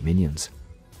last hit minions.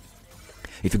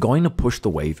 If you're going to push the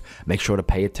wave, make sure to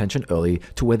pay attention early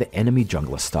to where the enemy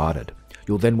jungler started.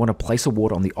 You'll then want to place a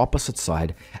ward on the opposite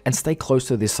side and stay close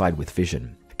to this side with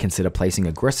vision. Consider placing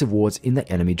aggressive wards in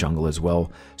the enemy jungle as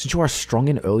well, since you are strong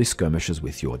in early skirmishes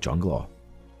with your jungler.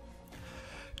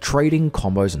 Trading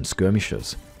combos and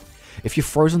skirmishes. If you've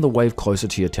frozen the wave closer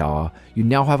to your tower, you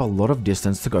now have a lot of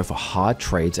distance to go for hard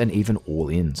trades and even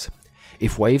all-ins.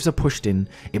 If waves are pushed in,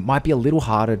 it might be a little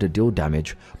harder to deal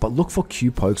damage, but look for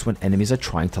Q pokes when enemies are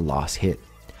trying to last hit.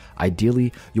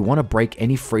 Ideally, you want to break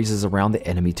any freezes around the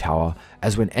enemy tower,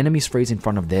 as when enemies freeze in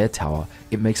front of their tower,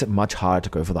 it makes it much harder to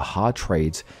go for the hard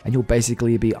trades, and you'll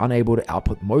basically be unable to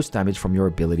output most damage from your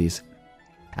abilities,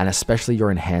 and especially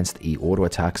your enhanced E auto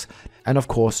attacks, and of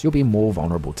course you'll be more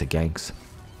vulnerable to ganks.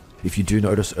 If you do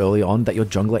notice early on that your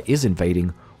jungler is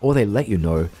invading, or they let you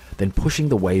know, then pushing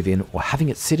the wave in or having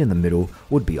it sit in the middle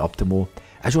would be optimal,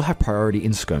 as you'll have priority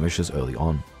in skirmishes early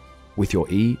on. With your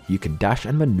E, you can dash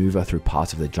and maneuver through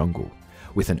parts of the jungle.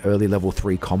 With an early level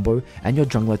 3 combo and your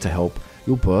jungler to help,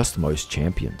 you'll burst most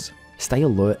champions. Stay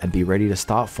alert and be ready to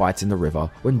start fights in the river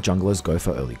when junglers go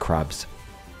for early crabs.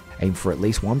 Aim for at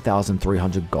least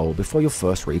 1300 gold before your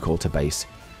first recall to base,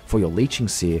 for your leeching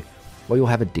seer, where you'll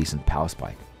have a decent power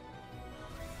spike.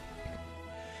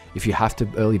 If you have to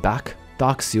early back,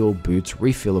 Dark Seal, boots,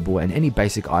 refillable and any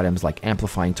basic items like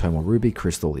amplifying tome or ruby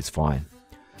crystal is fine.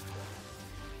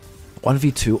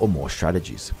 1v2 or more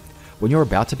strategies. When you're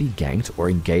about to be ganked or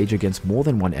engage against more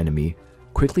than one enemy,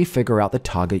 quickly figure out the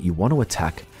target you want to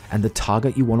attack and the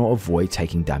target you want to avoid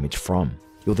taking damage from.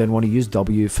 You'll then want to use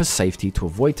W for safety to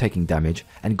avoid taking damage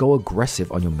and go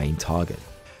aggressive on your main target.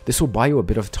 This will buy you a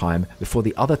bit of time before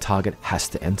the other target has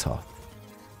to enter.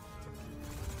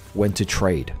 When to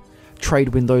trade. Trade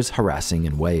windows, harassing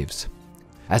and waves.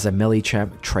 As a melee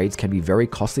champ, trades can be very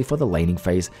costly for the laning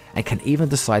phase and can even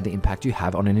decide the impact you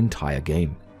have on an entire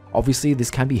game. Obviously, this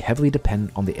can be heavily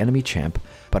dependent on the enemy champ,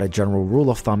 but a general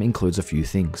rule of thumb includes a few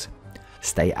things.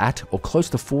 Stay at or close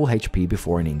to full HP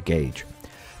before an engage.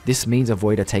 This means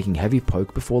avoid a taking heavy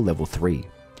poke before level 3.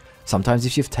 Sometimes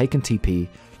if you've taken TP,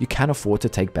 you can afford to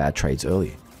take bad trades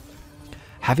early.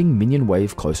 Having minion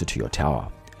wave closer to your tower.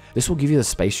 This will give you the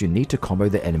space you need to combo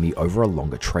the enemy over a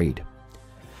longer trade.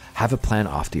 Have a plan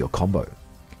after your combo.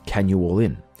 Can you all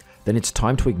in? Then it's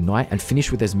time to ignite and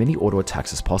finish with as many auto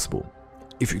attacks as possible.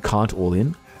 If you can't all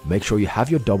in, make sure you have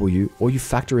your W or you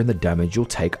factor in the damage you'll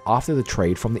take after the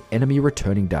trade from the enemy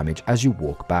returning damage as you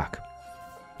walk back.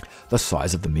 The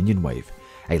size of the minion wave.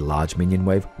 A large minion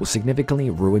wave will significantly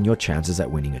ruin your chances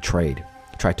at winning a trade.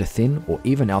 Try to thin or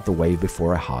even out the wave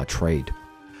before a hard trade.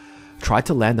 Try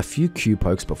to land a few Q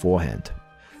pokes beforehand.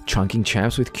 Chunking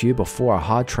champs with Q before a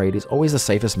hard trade is always the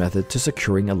safest method to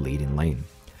securing a lead in lane.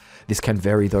 This can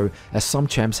vary though, as some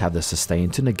champs have the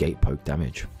sustain to negate poke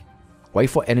damage.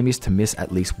 Wait for enemies to miss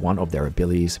at least one of their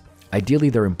abilities, ideally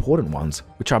their important ones,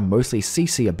 which are mostly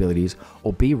CC abilities,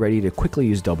 or be ready to quickly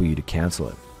use W to cancel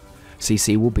it.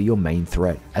 CC will be your main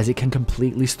threat, as it can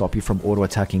completely stop you from auto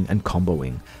attacking and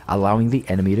comboing, allowing the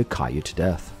enemy to kite you to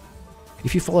death.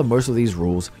 If you follow most of these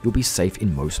rules, you'll be safe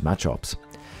in most matchups.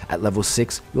 At level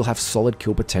 6, you'll have solid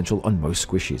kill potential on most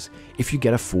squishies, if you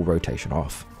get a full rotation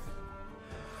off.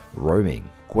 Roaming.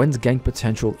 Gwen's gank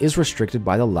potential is restricted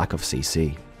by the lack of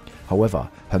CC. However,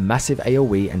 her massive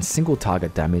AoE and single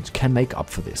target damage can make up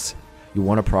for this. You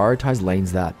want to prioritize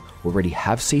lanes that already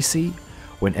have CC,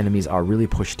 when enemies are really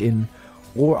pushed in,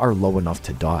 or are low enough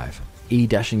to dive. E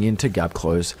dashing in to gap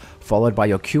close, followed by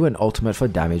your Q and ultimate for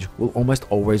damage will almost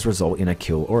always result in a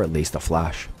kill or at least a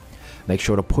flash. Make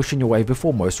sure to push in your wave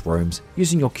before most roams,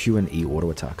 using your Q and E auto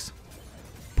attacks.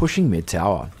 Pushing mid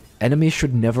tower. Enemies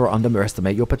should never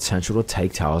underestimate your potential to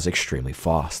take towers extremely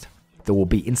fast. There will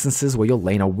be instances where your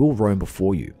laner will roam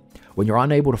before you. When you're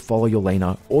unable to follow your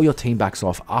laner or your team backs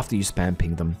off after you spam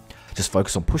ping them, just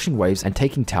focus on pushing waves and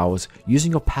taking towers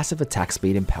using your passive attack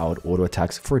speed empowered auto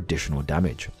attacks for additional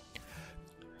damage.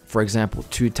 For example,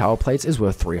 2 tower plates is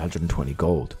worth 320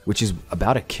 gold, which is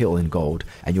about a kill in gold,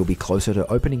 and you'll be closer to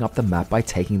opening up the map by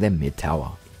taking their mid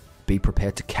tower. Be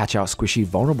prepared to catch out squishy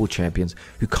vulnerable champions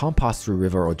who can't pass through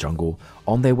river or jungle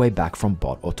on their way back from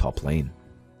bot or top lane.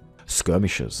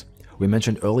 Skirmishes. We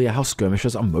mentioned earlier how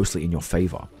skirmishes are mostly in your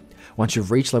favor. Once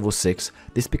you've reached level 6,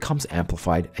 this becomes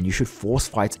amplified and you should force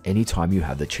fights anytime you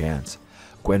have the chance.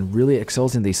 Gwen really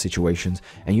excels in these situations,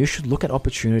 and you should look at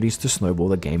opportunities to snowball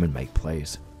the game and make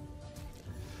plays.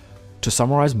 To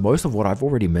summarize most of what I've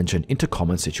already mentioned into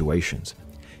common situations.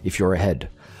 If you're ahead,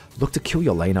 look to kill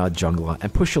your laner, jungler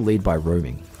and push your lead by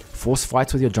roaming. Force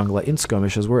fights with your jungler in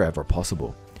skirmishes wherever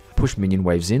possible. Push minion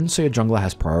waves in so your jungler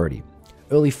has priority.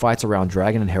 Early fights around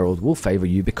Dragon and Herald will favor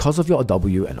you because of your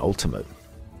W and ultimate.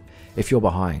 If you're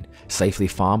behind, safely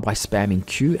farm by spamming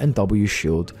Q and W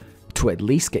shield to at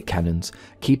least get cannons,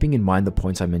 keeping in mind the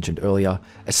points I mentioned earlier,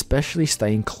 especially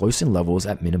staying close in levels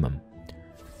at minimum.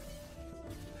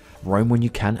 Roam when you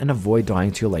can and avoid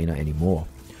dying to your laner anymore.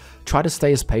 Try to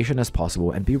stay as patient as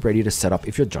possible and be ready to set up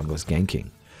if your jungler's ganking.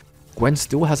 Gwen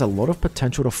still has a lot of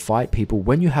potential to fight people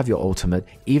when you have your ultimate,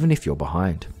 even if you're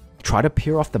behind. Try to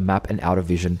peer off the map and out of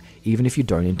vision even if you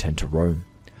don't intend to roam.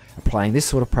 Applying this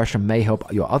sort of pressure may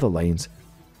help your other lanes,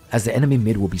 as the enemy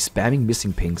mid will be spamming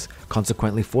missing pings,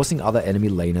 consequently forcing other enemy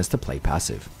laners to play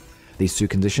passive. These two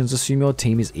conditions assume your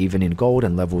team is even in gold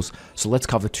and levels, so let's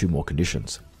cover two more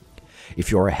conditions. If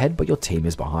you're ahead but your team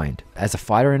is behind, as a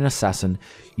fighter and assassin,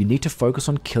 you need to focus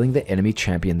on killing the enemy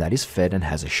champion that is fed and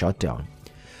has a shutdown.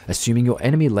 Assuming your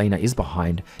enemy laner is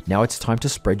behind, now it's time to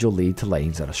spread your lead to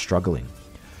lanes that are struggling.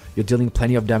 You're dealing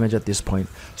plenty of damage at this point,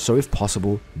 so if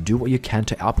possible, do what you can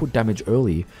to output damage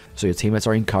early so your teammates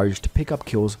are encouraged to pick up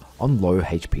kills on low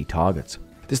HP targets.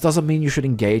 This doesn't mean you should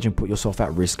engage and put yourself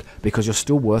at risk because you're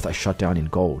still worth a shutdown in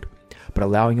gold, but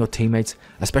allowing your teammates,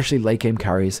 especially late game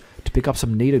carries, to pick up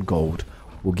some needed gold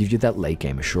will give you that late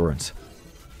game assurance.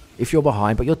 If you're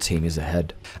behind but your team is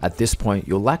ahead, at this point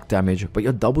you'll lack damage but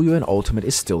your W and ultimate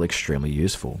is still extremely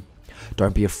useful.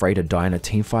 Don't be afraid to die in a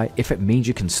teamfight if it means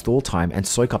you can stall time and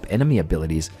soak up enemy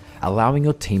abilities, allowing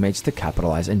your teammates to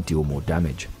capitalize and deal more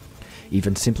damage.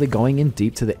 Even simply going in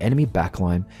deep to the enemy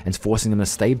backline and forcing them to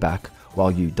stay back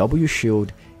while you W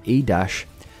shield, E dash,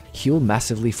 heal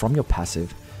massively from your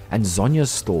passive, and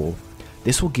Zhonya's stall,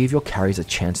 this will give your carries a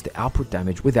chance to output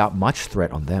damage without much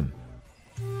threat on them.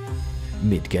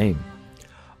 Mid-game.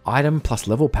 Item plus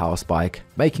level power spike,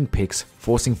 making picks,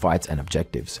 forcing fights and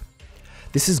objectives.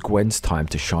 This is Gwen's time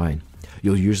to shine.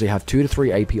 You'll usually have 2 to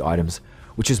 3 AP items,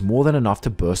 which is more than enough to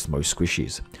burst most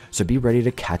squishies, so be ready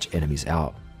to catch enemies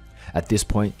out. At this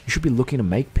point, you should be looking to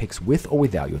make picks with or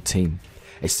without your team.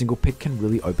 A single pick can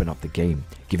really open up the game,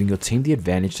 giving your team the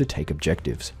advantage to take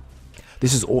objectives.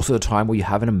 This is also the time where you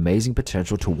have an amazing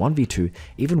potential to 1v2,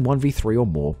 even 1v3 or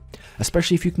more,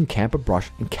 especially if you can camp a brush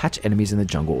and catch enemies in the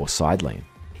jungle or side lane.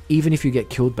 Even if you get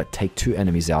killed but take 2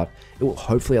 enemies out, it will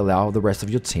hopefully allow the rest of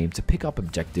your team to pick up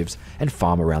objectives and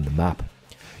farm around the map.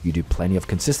 You do plenty of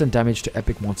consistent damage to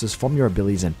epic monsters from your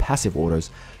abilities and passive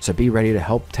autos, so be ready to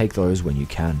help take those when you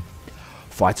can.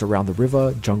 Fights around the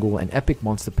river, jungle and epic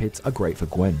monster pits are great for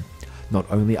Gwen. Not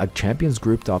only are champions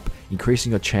grouped up,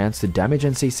 increasing your chance to damage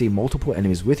and CC multiple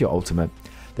enemies with your ultimate,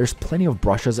 there's plenty of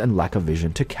brushes and lack of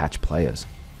vision to catch players.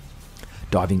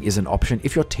 Diving is an option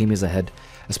if your team is ahead,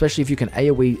 especially if you can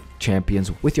AoE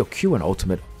champions with your Q and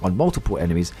ultimate on multiple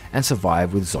enemies and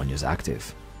survive with Zhonya's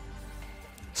active.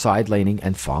 Side laning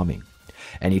and farming.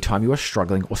 Anytime you are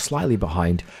struggling or slightly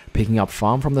behind, picking up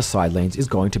farm from the side lanes is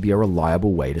going to be a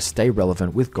reliable way to stay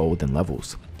relevant with gold and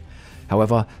levels.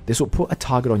 However, this will put a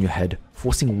target on your head,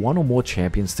 forcing one or more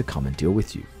champions to come and deal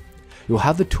with you. You'll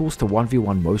have the tools to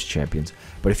 1v1 most champions,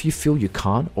 but if you feel you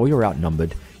can't or you're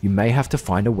outnumbered, you may have to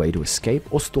find a way to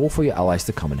escape or stall for your allies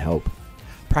to come and help.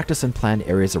 Practice and plan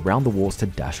areas around the walls to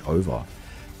dash over.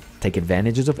 Take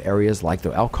advantages of areas like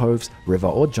the alcoves, river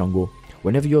or jungle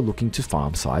whenever you're looking to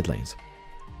farm side lanes.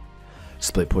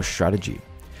 Split push strategy.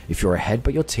 If you're ahead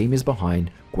but your team is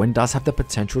behind, Gwen does have the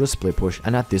potential to split push,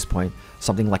 and at this point,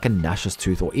 something like a Nashors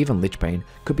Tooth or even Lichbane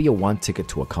could be a one ticket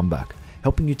to a comeback,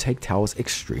 helping you take towers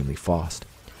extremely fast.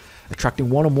 Attracting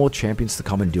one or more champions to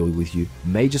come and deal with you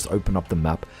may just open up the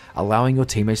map, allowing your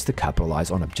teammates to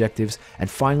capitalize on objectives and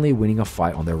finally winning a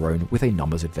fight on their own with a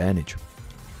numbers advantage.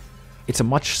 It's a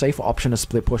much safer option to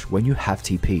split push when you have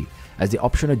TP, as the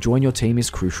option to join your team is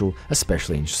crucial,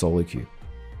 especially in solo queue.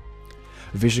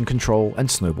 Vision control and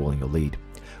snowballing your lead.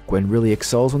 Gwen really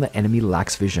excels when the enemy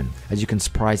lacks vision, as you can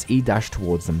surprise E-dash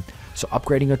towards them, so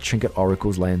upgrading your Trinket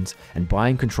Oracle's lens and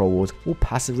buying control wards will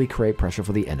passively create pressure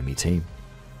for the enemy team.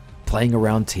 Playing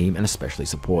around team and especially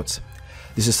supports.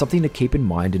 This is something to keep in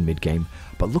mind in mid-game,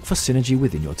 but look for synergy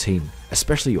within your team,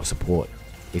 especially your support.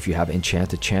 If you have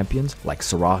enchanted champions like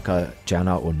Soraka,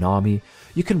 Janna or Nami,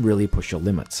 you can really push your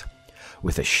limits.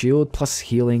 With a shield plus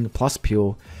healing plus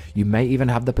peel, you may even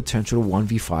have the potential to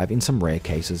 1v5 in some rare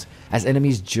cases, as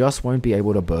enemies just won't be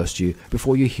able to burst you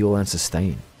before you heal and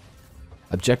sustain.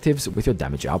 Objectives with your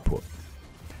damage output.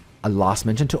 A last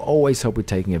mention to always help with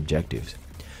taking objectives.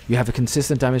 You have a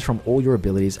consistent damage from all your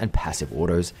abilities and passive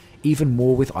autos, even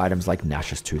more with items like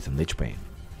Nashors Tooth and Lichbane.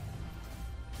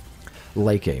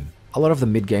 Late game. A lot of the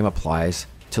mid game applies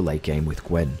to late game with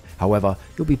Gwen, however,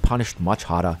 you'll be punished much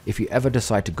harder if you ever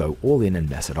decide to go all in and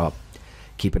mess it up.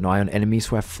 Keep an eye on enemies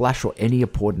who have flash or any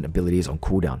important abilities on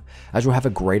cooldown, as you'll have a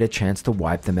greater chance to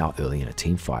wipe them out early in a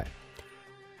team fight.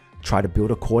 Try to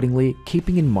build accordingly,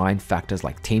 keeping in mind factors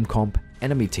like team comp,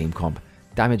 enemy team comp,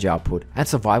 damage output, and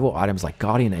survival items like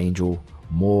Guardian Angel,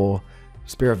 Maw,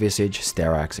 Spear of Visage,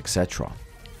 Sterax, etc.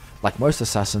 Like most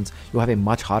assassins, you'll have a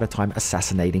much harder time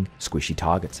assassinating squishy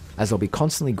targets, as they'll be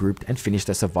constantly grouped and finish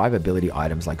their survivability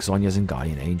items like Zhonya's and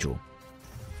Guardian Angel.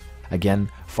 Again,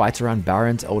 fights around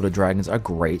Barons, Elder Dragons are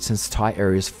great since tie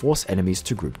areas force enemies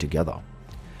to group together.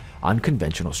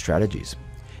 Unconventional strategies.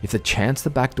 If the chance to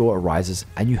backdoor arises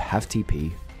and you have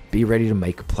TP, be ready to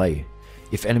make a play.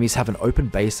 If enemies have an open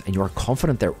base and you are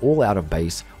confident they're all out of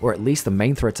base, or at least the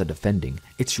main threats are defending,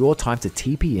 it's your time to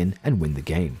TP in and win the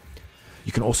game.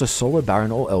 You can also solo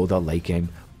Baron or Elder late game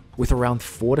with around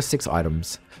 4 to 6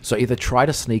 items, so either try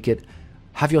to sneak it,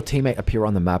 have your teammate appear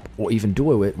on the map, or even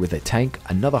duo it with a tank,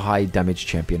 another high damage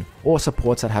champion, or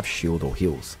supports that have shield or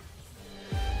heals.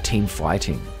 Team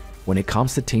fighting. When it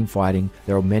comes to team fighting,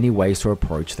 there are many ways to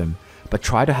approach them, but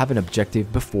try to have an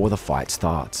objective before the fight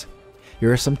starts.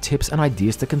 Here are some tips and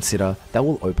ideas to consider that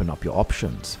will open up your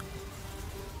options.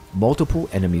 Multiple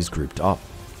enemies grouped up.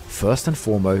 First and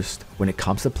foremost, when it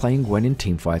comes to playing Gwen in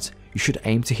teamfights, you should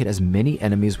aim to hit as many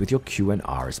enemies with your Q and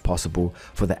R as possible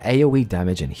for the AoE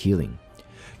damage and healing.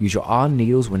 Use your R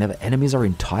needles whenever enemies are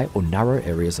in tight or narrow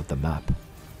areas of the map.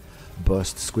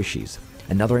 Burst squishies.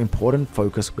 Another important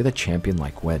focus with a champion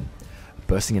like Gwen.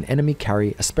 Bursting an enemy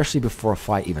carry, especially before a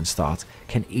fight even starts,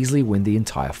 can easily win the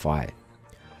entire fight.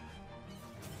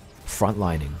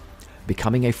 Frontlining.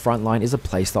 Becoming a frontline is a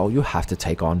playstyle you have to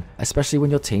take on, especially when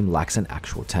your team lacks an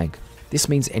actual tank. This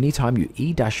means anytime you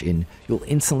E-dash in, you'll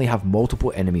instantly have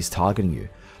multiple enemies targeting you,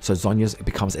 so Zhonya's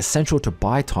becomes essential to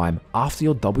buy time after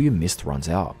your W mist runs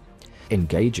out.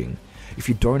 Engaging. If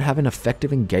you don't have an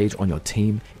effective engage on your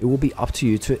team, it will be up to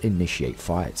you to initiate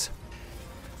fights.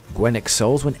 Gwen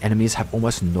excels when enemies have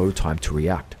almost no time to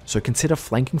react, so consider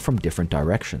flanking from different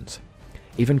directions.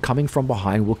 Even coming from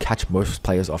behind will catch most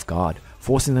players off guard,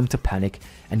 forcing them to panic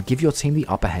and give your team the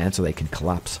upper hand so they can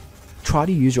collapse. Try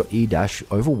to use your E-dash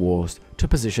over walls to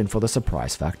position for the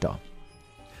surprise factor.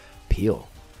 Peel.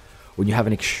 When you have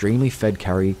an extremely fed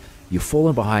carry, you've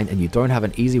fallen behind and you don't have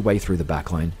an easy way through the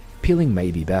backline, peeling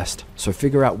may be best, so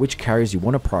figure out which carries you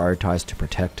want to prioritize to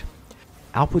protect.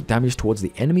 Output damage towards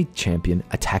the enemy champion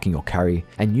attacking your carry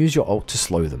and use your ult to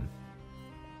slow them.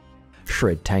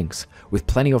 Shred tanks. With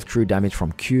plenty of true damage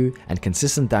from Q and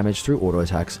consistent damage through auto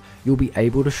attacks, you'll be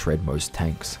able to shred most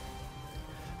tanks.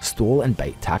 Stall and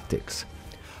bait tactics.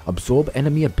 Absorb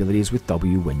enemy abilities with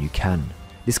W when you can.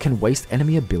 This can waste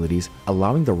enemy abilities,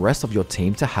 allowing the rest of your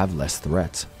team to have less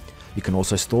threats. You can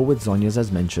also stall with Zhonya's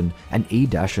as mentioned and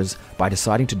E-dashes by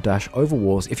deciding to dash over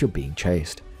walls if you're being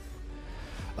chased.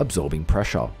 Absorbing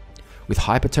pressure. With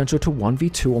high potential to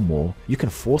 1v2 or more, you can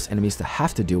force enemies to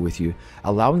have to deal with you,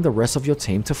 allowing the rest of your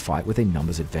team to fight with a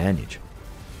numbers advantage.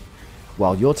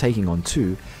 While you're taking on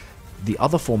 2, the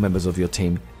other 4 members of your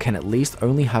team can at least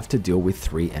only have to deal with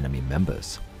 3 enemy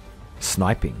members.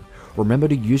 Sniping. Remember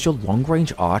to use your long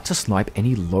range R to snipe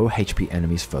any low HP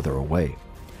enemies further away.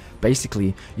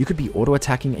 Basically, you could be auto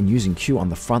attacking and using Q on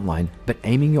the front line, but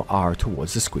aiming your R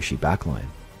towards the squishy backline.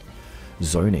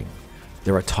 Zoning.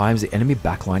 There are times the enemy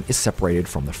backline is separated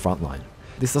from the front line.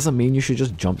 This doesn't mean you should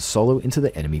just jump solo into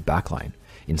the enemy backline.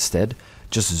 Instead,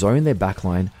 just zone their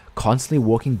backline, constantly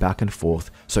walking back and forth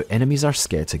so enemies are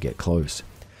scared to get close.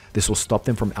 This will stop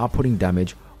them from outputting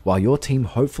damage while your team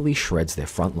hopefully shreds their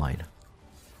front line.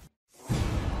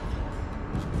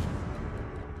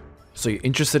 So you're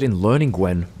interested in learning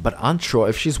Gwen, but unsure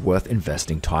if she's worth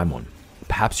investing time on.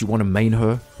 Perhaps you want to main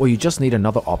her, or you just need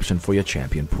another option for your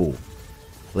champion pool.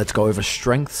 Let's go over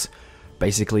strengths,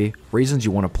 basically reasons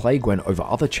you want to play Gwen over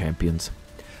other champions.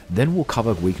 Then we'll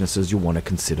cover weaknesses you want to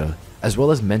consider, as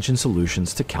well as mention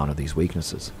solutions to counter these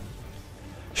weaknesses.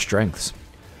 Strengths.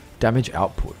 Damage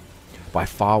output. By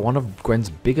far one of Gwen's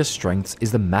biggest strengths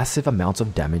is the massive amounts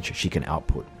of damage she can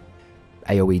output.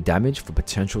 AoE damage for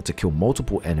potential to kill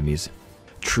multiple enemies,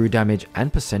 true damage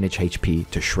and percentage HP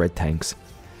to shred tanks,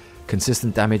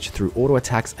 consistent damage through auto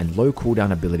attacks and low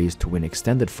cooldown abilities to win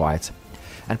extended fights,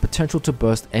 and potential to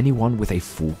burst anyone with a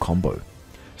full combo.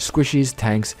 Squishies,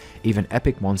 tanks, even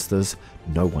epic monsters,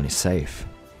 no one is safe.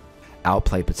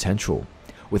 Outplay potential.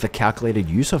 With a calculated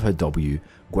use of her W,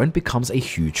 Gwen becomes a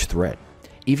huge threat,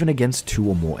 even against 2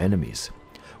 or more enemies.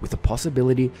 With the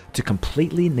possibility to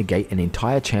completely negate an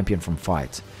entire champion from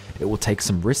fights, it will take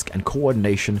some risk and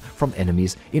coordination from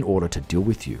enemies in order to deal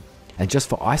with you. And just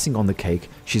for icing on the cake,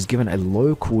 she's given a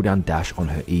low cooldown dash on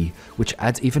her E, which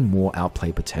adds even more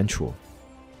outplay potential.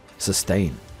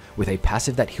 Sustain. With a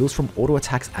passive that heals from auto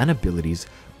attacks and abilities,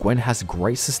 Gwen has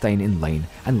great sustain in lane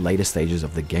and later stages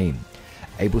of the game,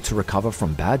 able to recover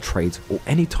from bad trades or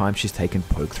any time she's taken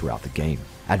poke throughout the game.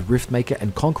 Add Riftmaker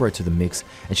and Conqueror to the mix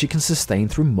and she can sustain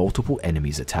through multiple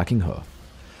enemies attacking her.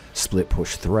 Split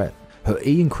push threat. Her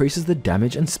E increases the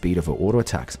damage and speed of her auto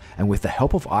attacks, and with the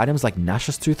help of items like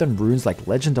Nashors Tooth and runes like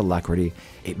Legend Alacrity,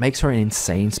 it makes her an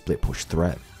insane split push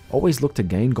threat. Always look to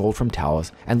gain gold from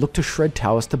towers and look to shred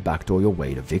towers to backdoor your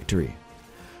way to victory.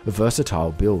 A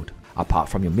versatile build. Apart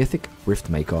from your mythic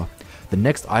Riftmaker, The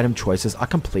next item choices are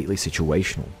completely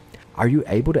situational. Are you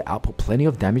able to output plenty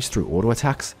of damage through auto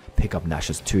attacks? Pick up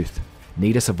Nash's Tooth.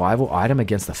 Need a survival item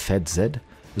against the Fed Z?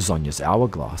 Zhonya's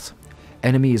Hourglass.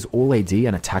 Enemy is all AD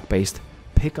and attack based?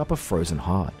 Pick up a Frozen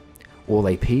Heart. All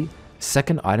AP?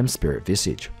 Second item Spirit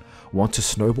Visage. Want to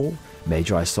snowball?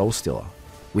 Magi Soul Stealer.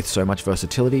 With so much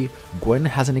versatility, Gwen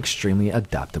has an extremely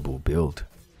adaptable build.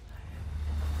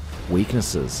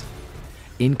 Weaknesses.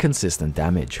 Inconsistent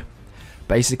damage.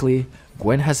 Basically,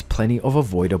 Gwen has plenty of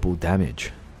avoidable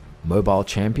damage. Mobile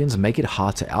champions make it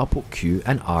hard to output Q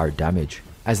and R damage,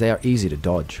 as they are easy to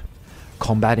dodge.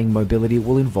 Combating mobility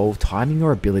will involve timing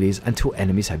your abilities until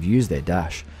enemies have used their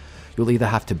dash. You'll either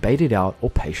have to bait it out or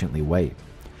patiently wait.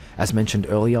 As mentioned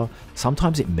earlier,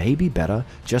 sometimes it may be better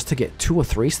just to get 2 or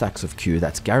 3 stacks of Q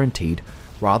that's guaranteed,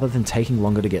 rather than taking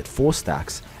longer to get 4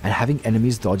 stacks and having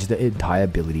enemies dodge the entire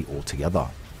ability altogether.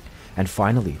 And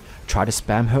finally, try to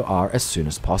spam her R as soon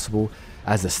as possible,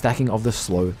 as the stacking of the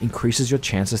slow increases your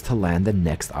chances to land the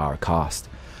next R cast.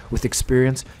 With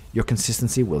experience, your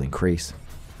consistency will increase.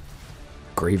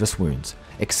 Grievous Wounds.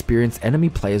 Experienced enemy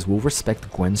players will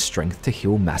respect Gwen's strength to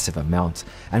heal massive amounts,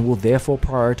 and will therefore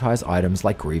prioritize items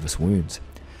like Grievous Wounds.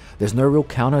 There's no real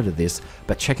counter to this,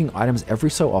 but checking items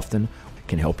every so often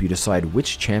can help you decide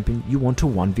which champion you want to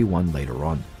 1v1 later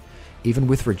on. Even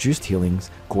with reduced healings,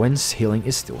 Gwen's healing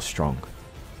is still strong.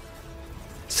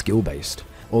 Skill based.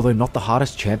 Although not the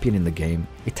hardest champion in the game,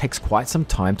 it takes quite some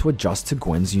time to adjust to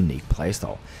Gwen's unique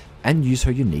playstyle and use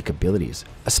her unique abilities,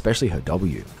 especially her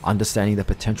W. Understanding the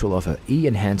potential of her E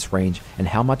enhanced range and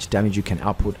how much damage you can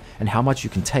output and how much you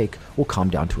can take will come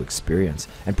down to experience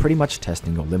and pretty much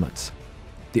testing your limits.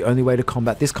 The only way to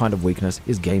combat this kind of weakness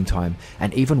is game time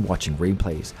and even watching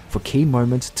replays for key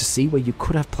moments to see where you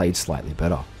could have played slightly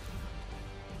better.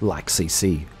 Like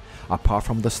CC. Apart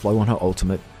from the slow on her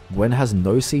ultimate, Gwen has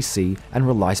no CC and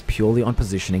relies purely on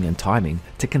positioning and timing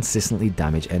to consistently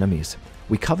damage enemies.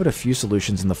 We covered a few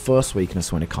solutions in the first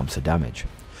weakness when it comes to damage.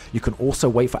 You can also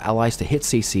wait for allies to hit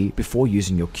CC before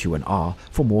using your Q and R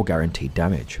for more guaranteed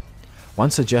damage. One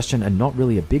suggestion, and not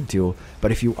really a big deal,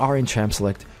 but if you are in champ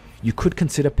select, you could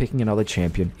consider picking another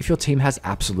champion if your team has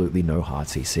absolutely no hard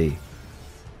CC.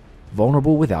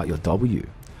 Vulnerable without your W.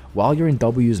 While you're in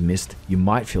W's mist, you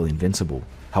might feel invincible.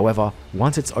 However,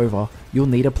 once it's over, you'll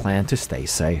need a plan to stay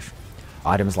safe.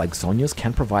 Items like Zhonya's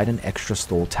can provide an extra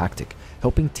stall tactic,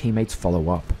 helping teammates follow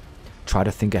up. Try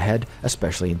to think ahead,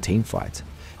 especially in teamfights.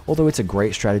 Although it's a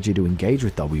great strategy to engage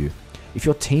with W, if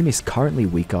your team is currently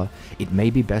weaker, it may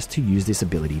be best to use this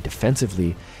ability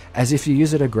defensively, as if you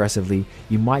use it aggressively,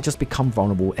 you might just become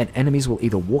vulnerable and enemies will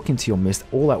either walk into your mist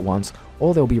all at once,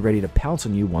 or they'll be ready to pounce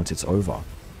on you once it's over.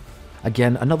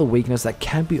 Again, another weakness that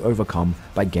can be overcome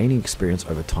by gaining experience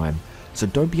over time, so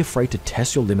don't be afraid to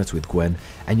test your limits with Gwen,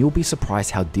 and you'll be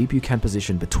surprised how deep you can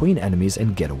position between enemies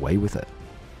and get away with it.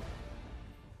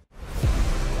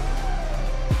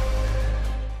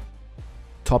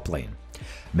 Top lane.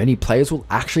 Many players will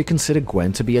actually consider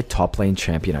Gwen to be a top lane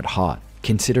champion at heart,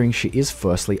 considering she is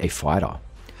firstly a fighter.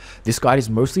 This guide is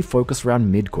mostly focused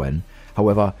around mid Gwen,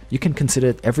 however, you can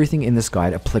consider everything in this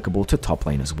guide applicable to top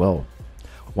lane as well.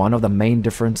 One of the main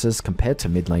differences compared to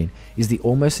mid lane is the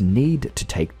almost need to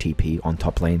take TP on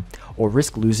top lane or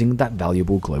risk losing that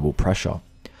valuable global pressure.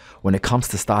 When it comes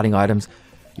to starting items,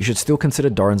 you should still consider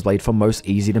Doran's Blade for most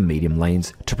easy to medium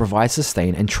lanes to provide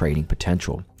sustain and trading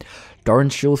potential.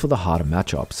 Doran's Shield for the harder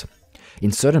matchups.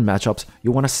 In certain matchups,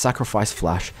 you'll want to sacrifice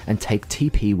Flash and take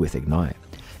TP with Ignite.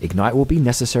 Ignite will be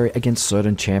necessary against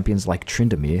certain champions like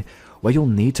Tryndamere, where you'll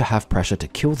need to have pressure to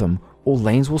kill them or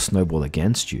lanes will snowball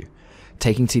against you.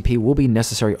 Taking TP will be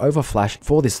necessary over Flash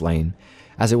for this lane,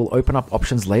 as it will open up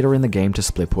options later in the game to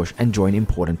split push and join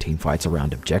important teamfights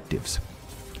around objectives.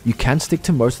 You can stick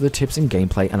to most of the tips in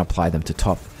gameplay and apply them to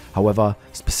top, however,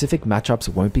 specific matchups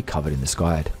won't be covered in this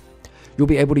guide. You'll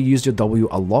be able to use your W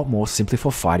a lot more simply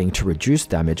for fighting to reduce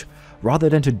damage, rather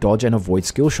than to dodge and avoid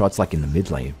skill shots like in the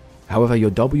mid lane. However, your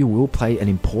W will play an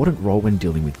important role when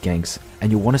dealing with ganks, and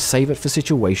you'll want to save it for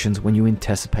situations when you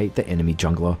anticipate the enemy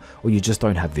jungler or you just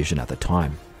don't have vision at the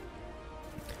time.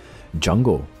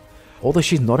 Jungle. Although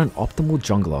she's not an optimal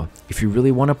jungler, if you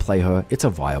really want to play her, it's a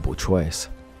viable choice.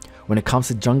 When it comes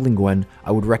to jungling Gwen,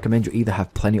 I would recommend you either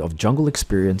have plenty of jungle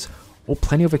experience or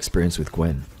plenty of experience with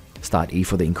Gwen. Start E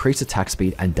for the increased attack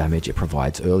speed and damage it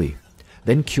provides early,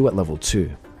 then Q at level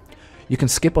 2. You can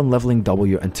skip on leveling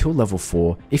W until level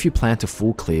 4 if you plan to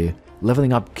full clear,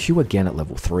 leveling up Q again at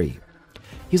level 3.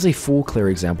 Here's a full clear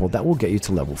example that will get you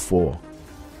to level 4.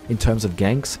 In terms of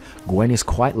ganks, Gwen is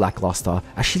quite lackluster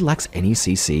as she lacks any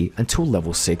CC until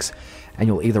level 6, and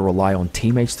you'll either rely on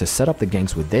teammates to set up the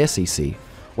ganks with their CC,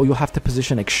 or you'll have to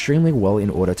position extremely well in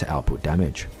order to output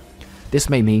damage. This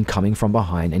may mean coming from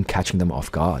behind and catching them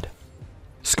off guard.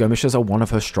 Skirmishes are one of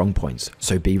her strong points,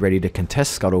 so be ready to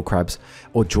contest scuttle crabs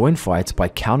or join fights by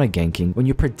counter ganking when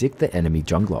you predict the enemy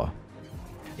jungler.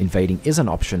 Invading is an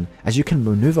option, as you can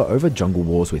maneuver over jungle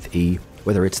walls with E,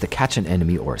 whether it's to catch an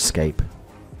enemy or escape.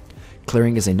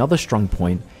 Clearing is another strong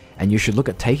point, and you should look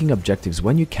at taking objectives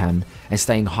when you can and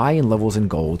staying high in levels and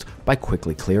gold by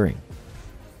quickly clearing.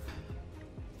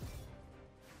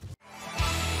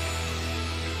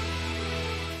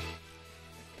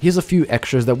 Here's a few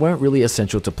extras that weren't really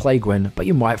essential to play Gwen, but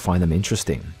you might find them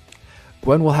interesting.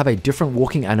 Gwen will have a different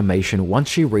walking animation once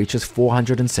she reaches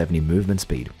 470 movement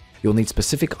speed. You'll need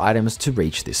specific items to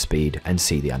reach this speed and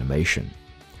see the animation.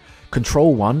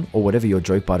 Control 1, or whatever your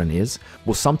joke button is,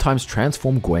 will sometimes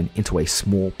transform Gwen into a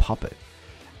small puppet.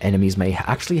 Enemies may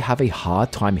actually have a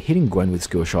hard time hitting Gwen with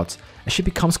skill shots, as she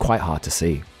becomes quite hard to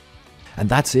see. And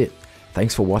that's it.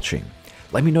 Thanks for watching.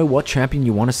 Let me know what champion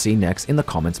you want to see next in the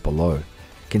comments below.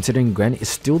 Considering Gwen is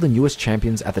still the newest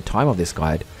champions at the time of this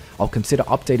guide, I'll consider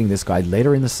updating this guide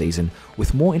later in the season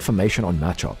with more information on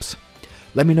matchups.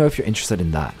 Let me know if you're interested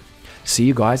in that. See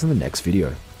you guys in the next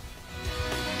video.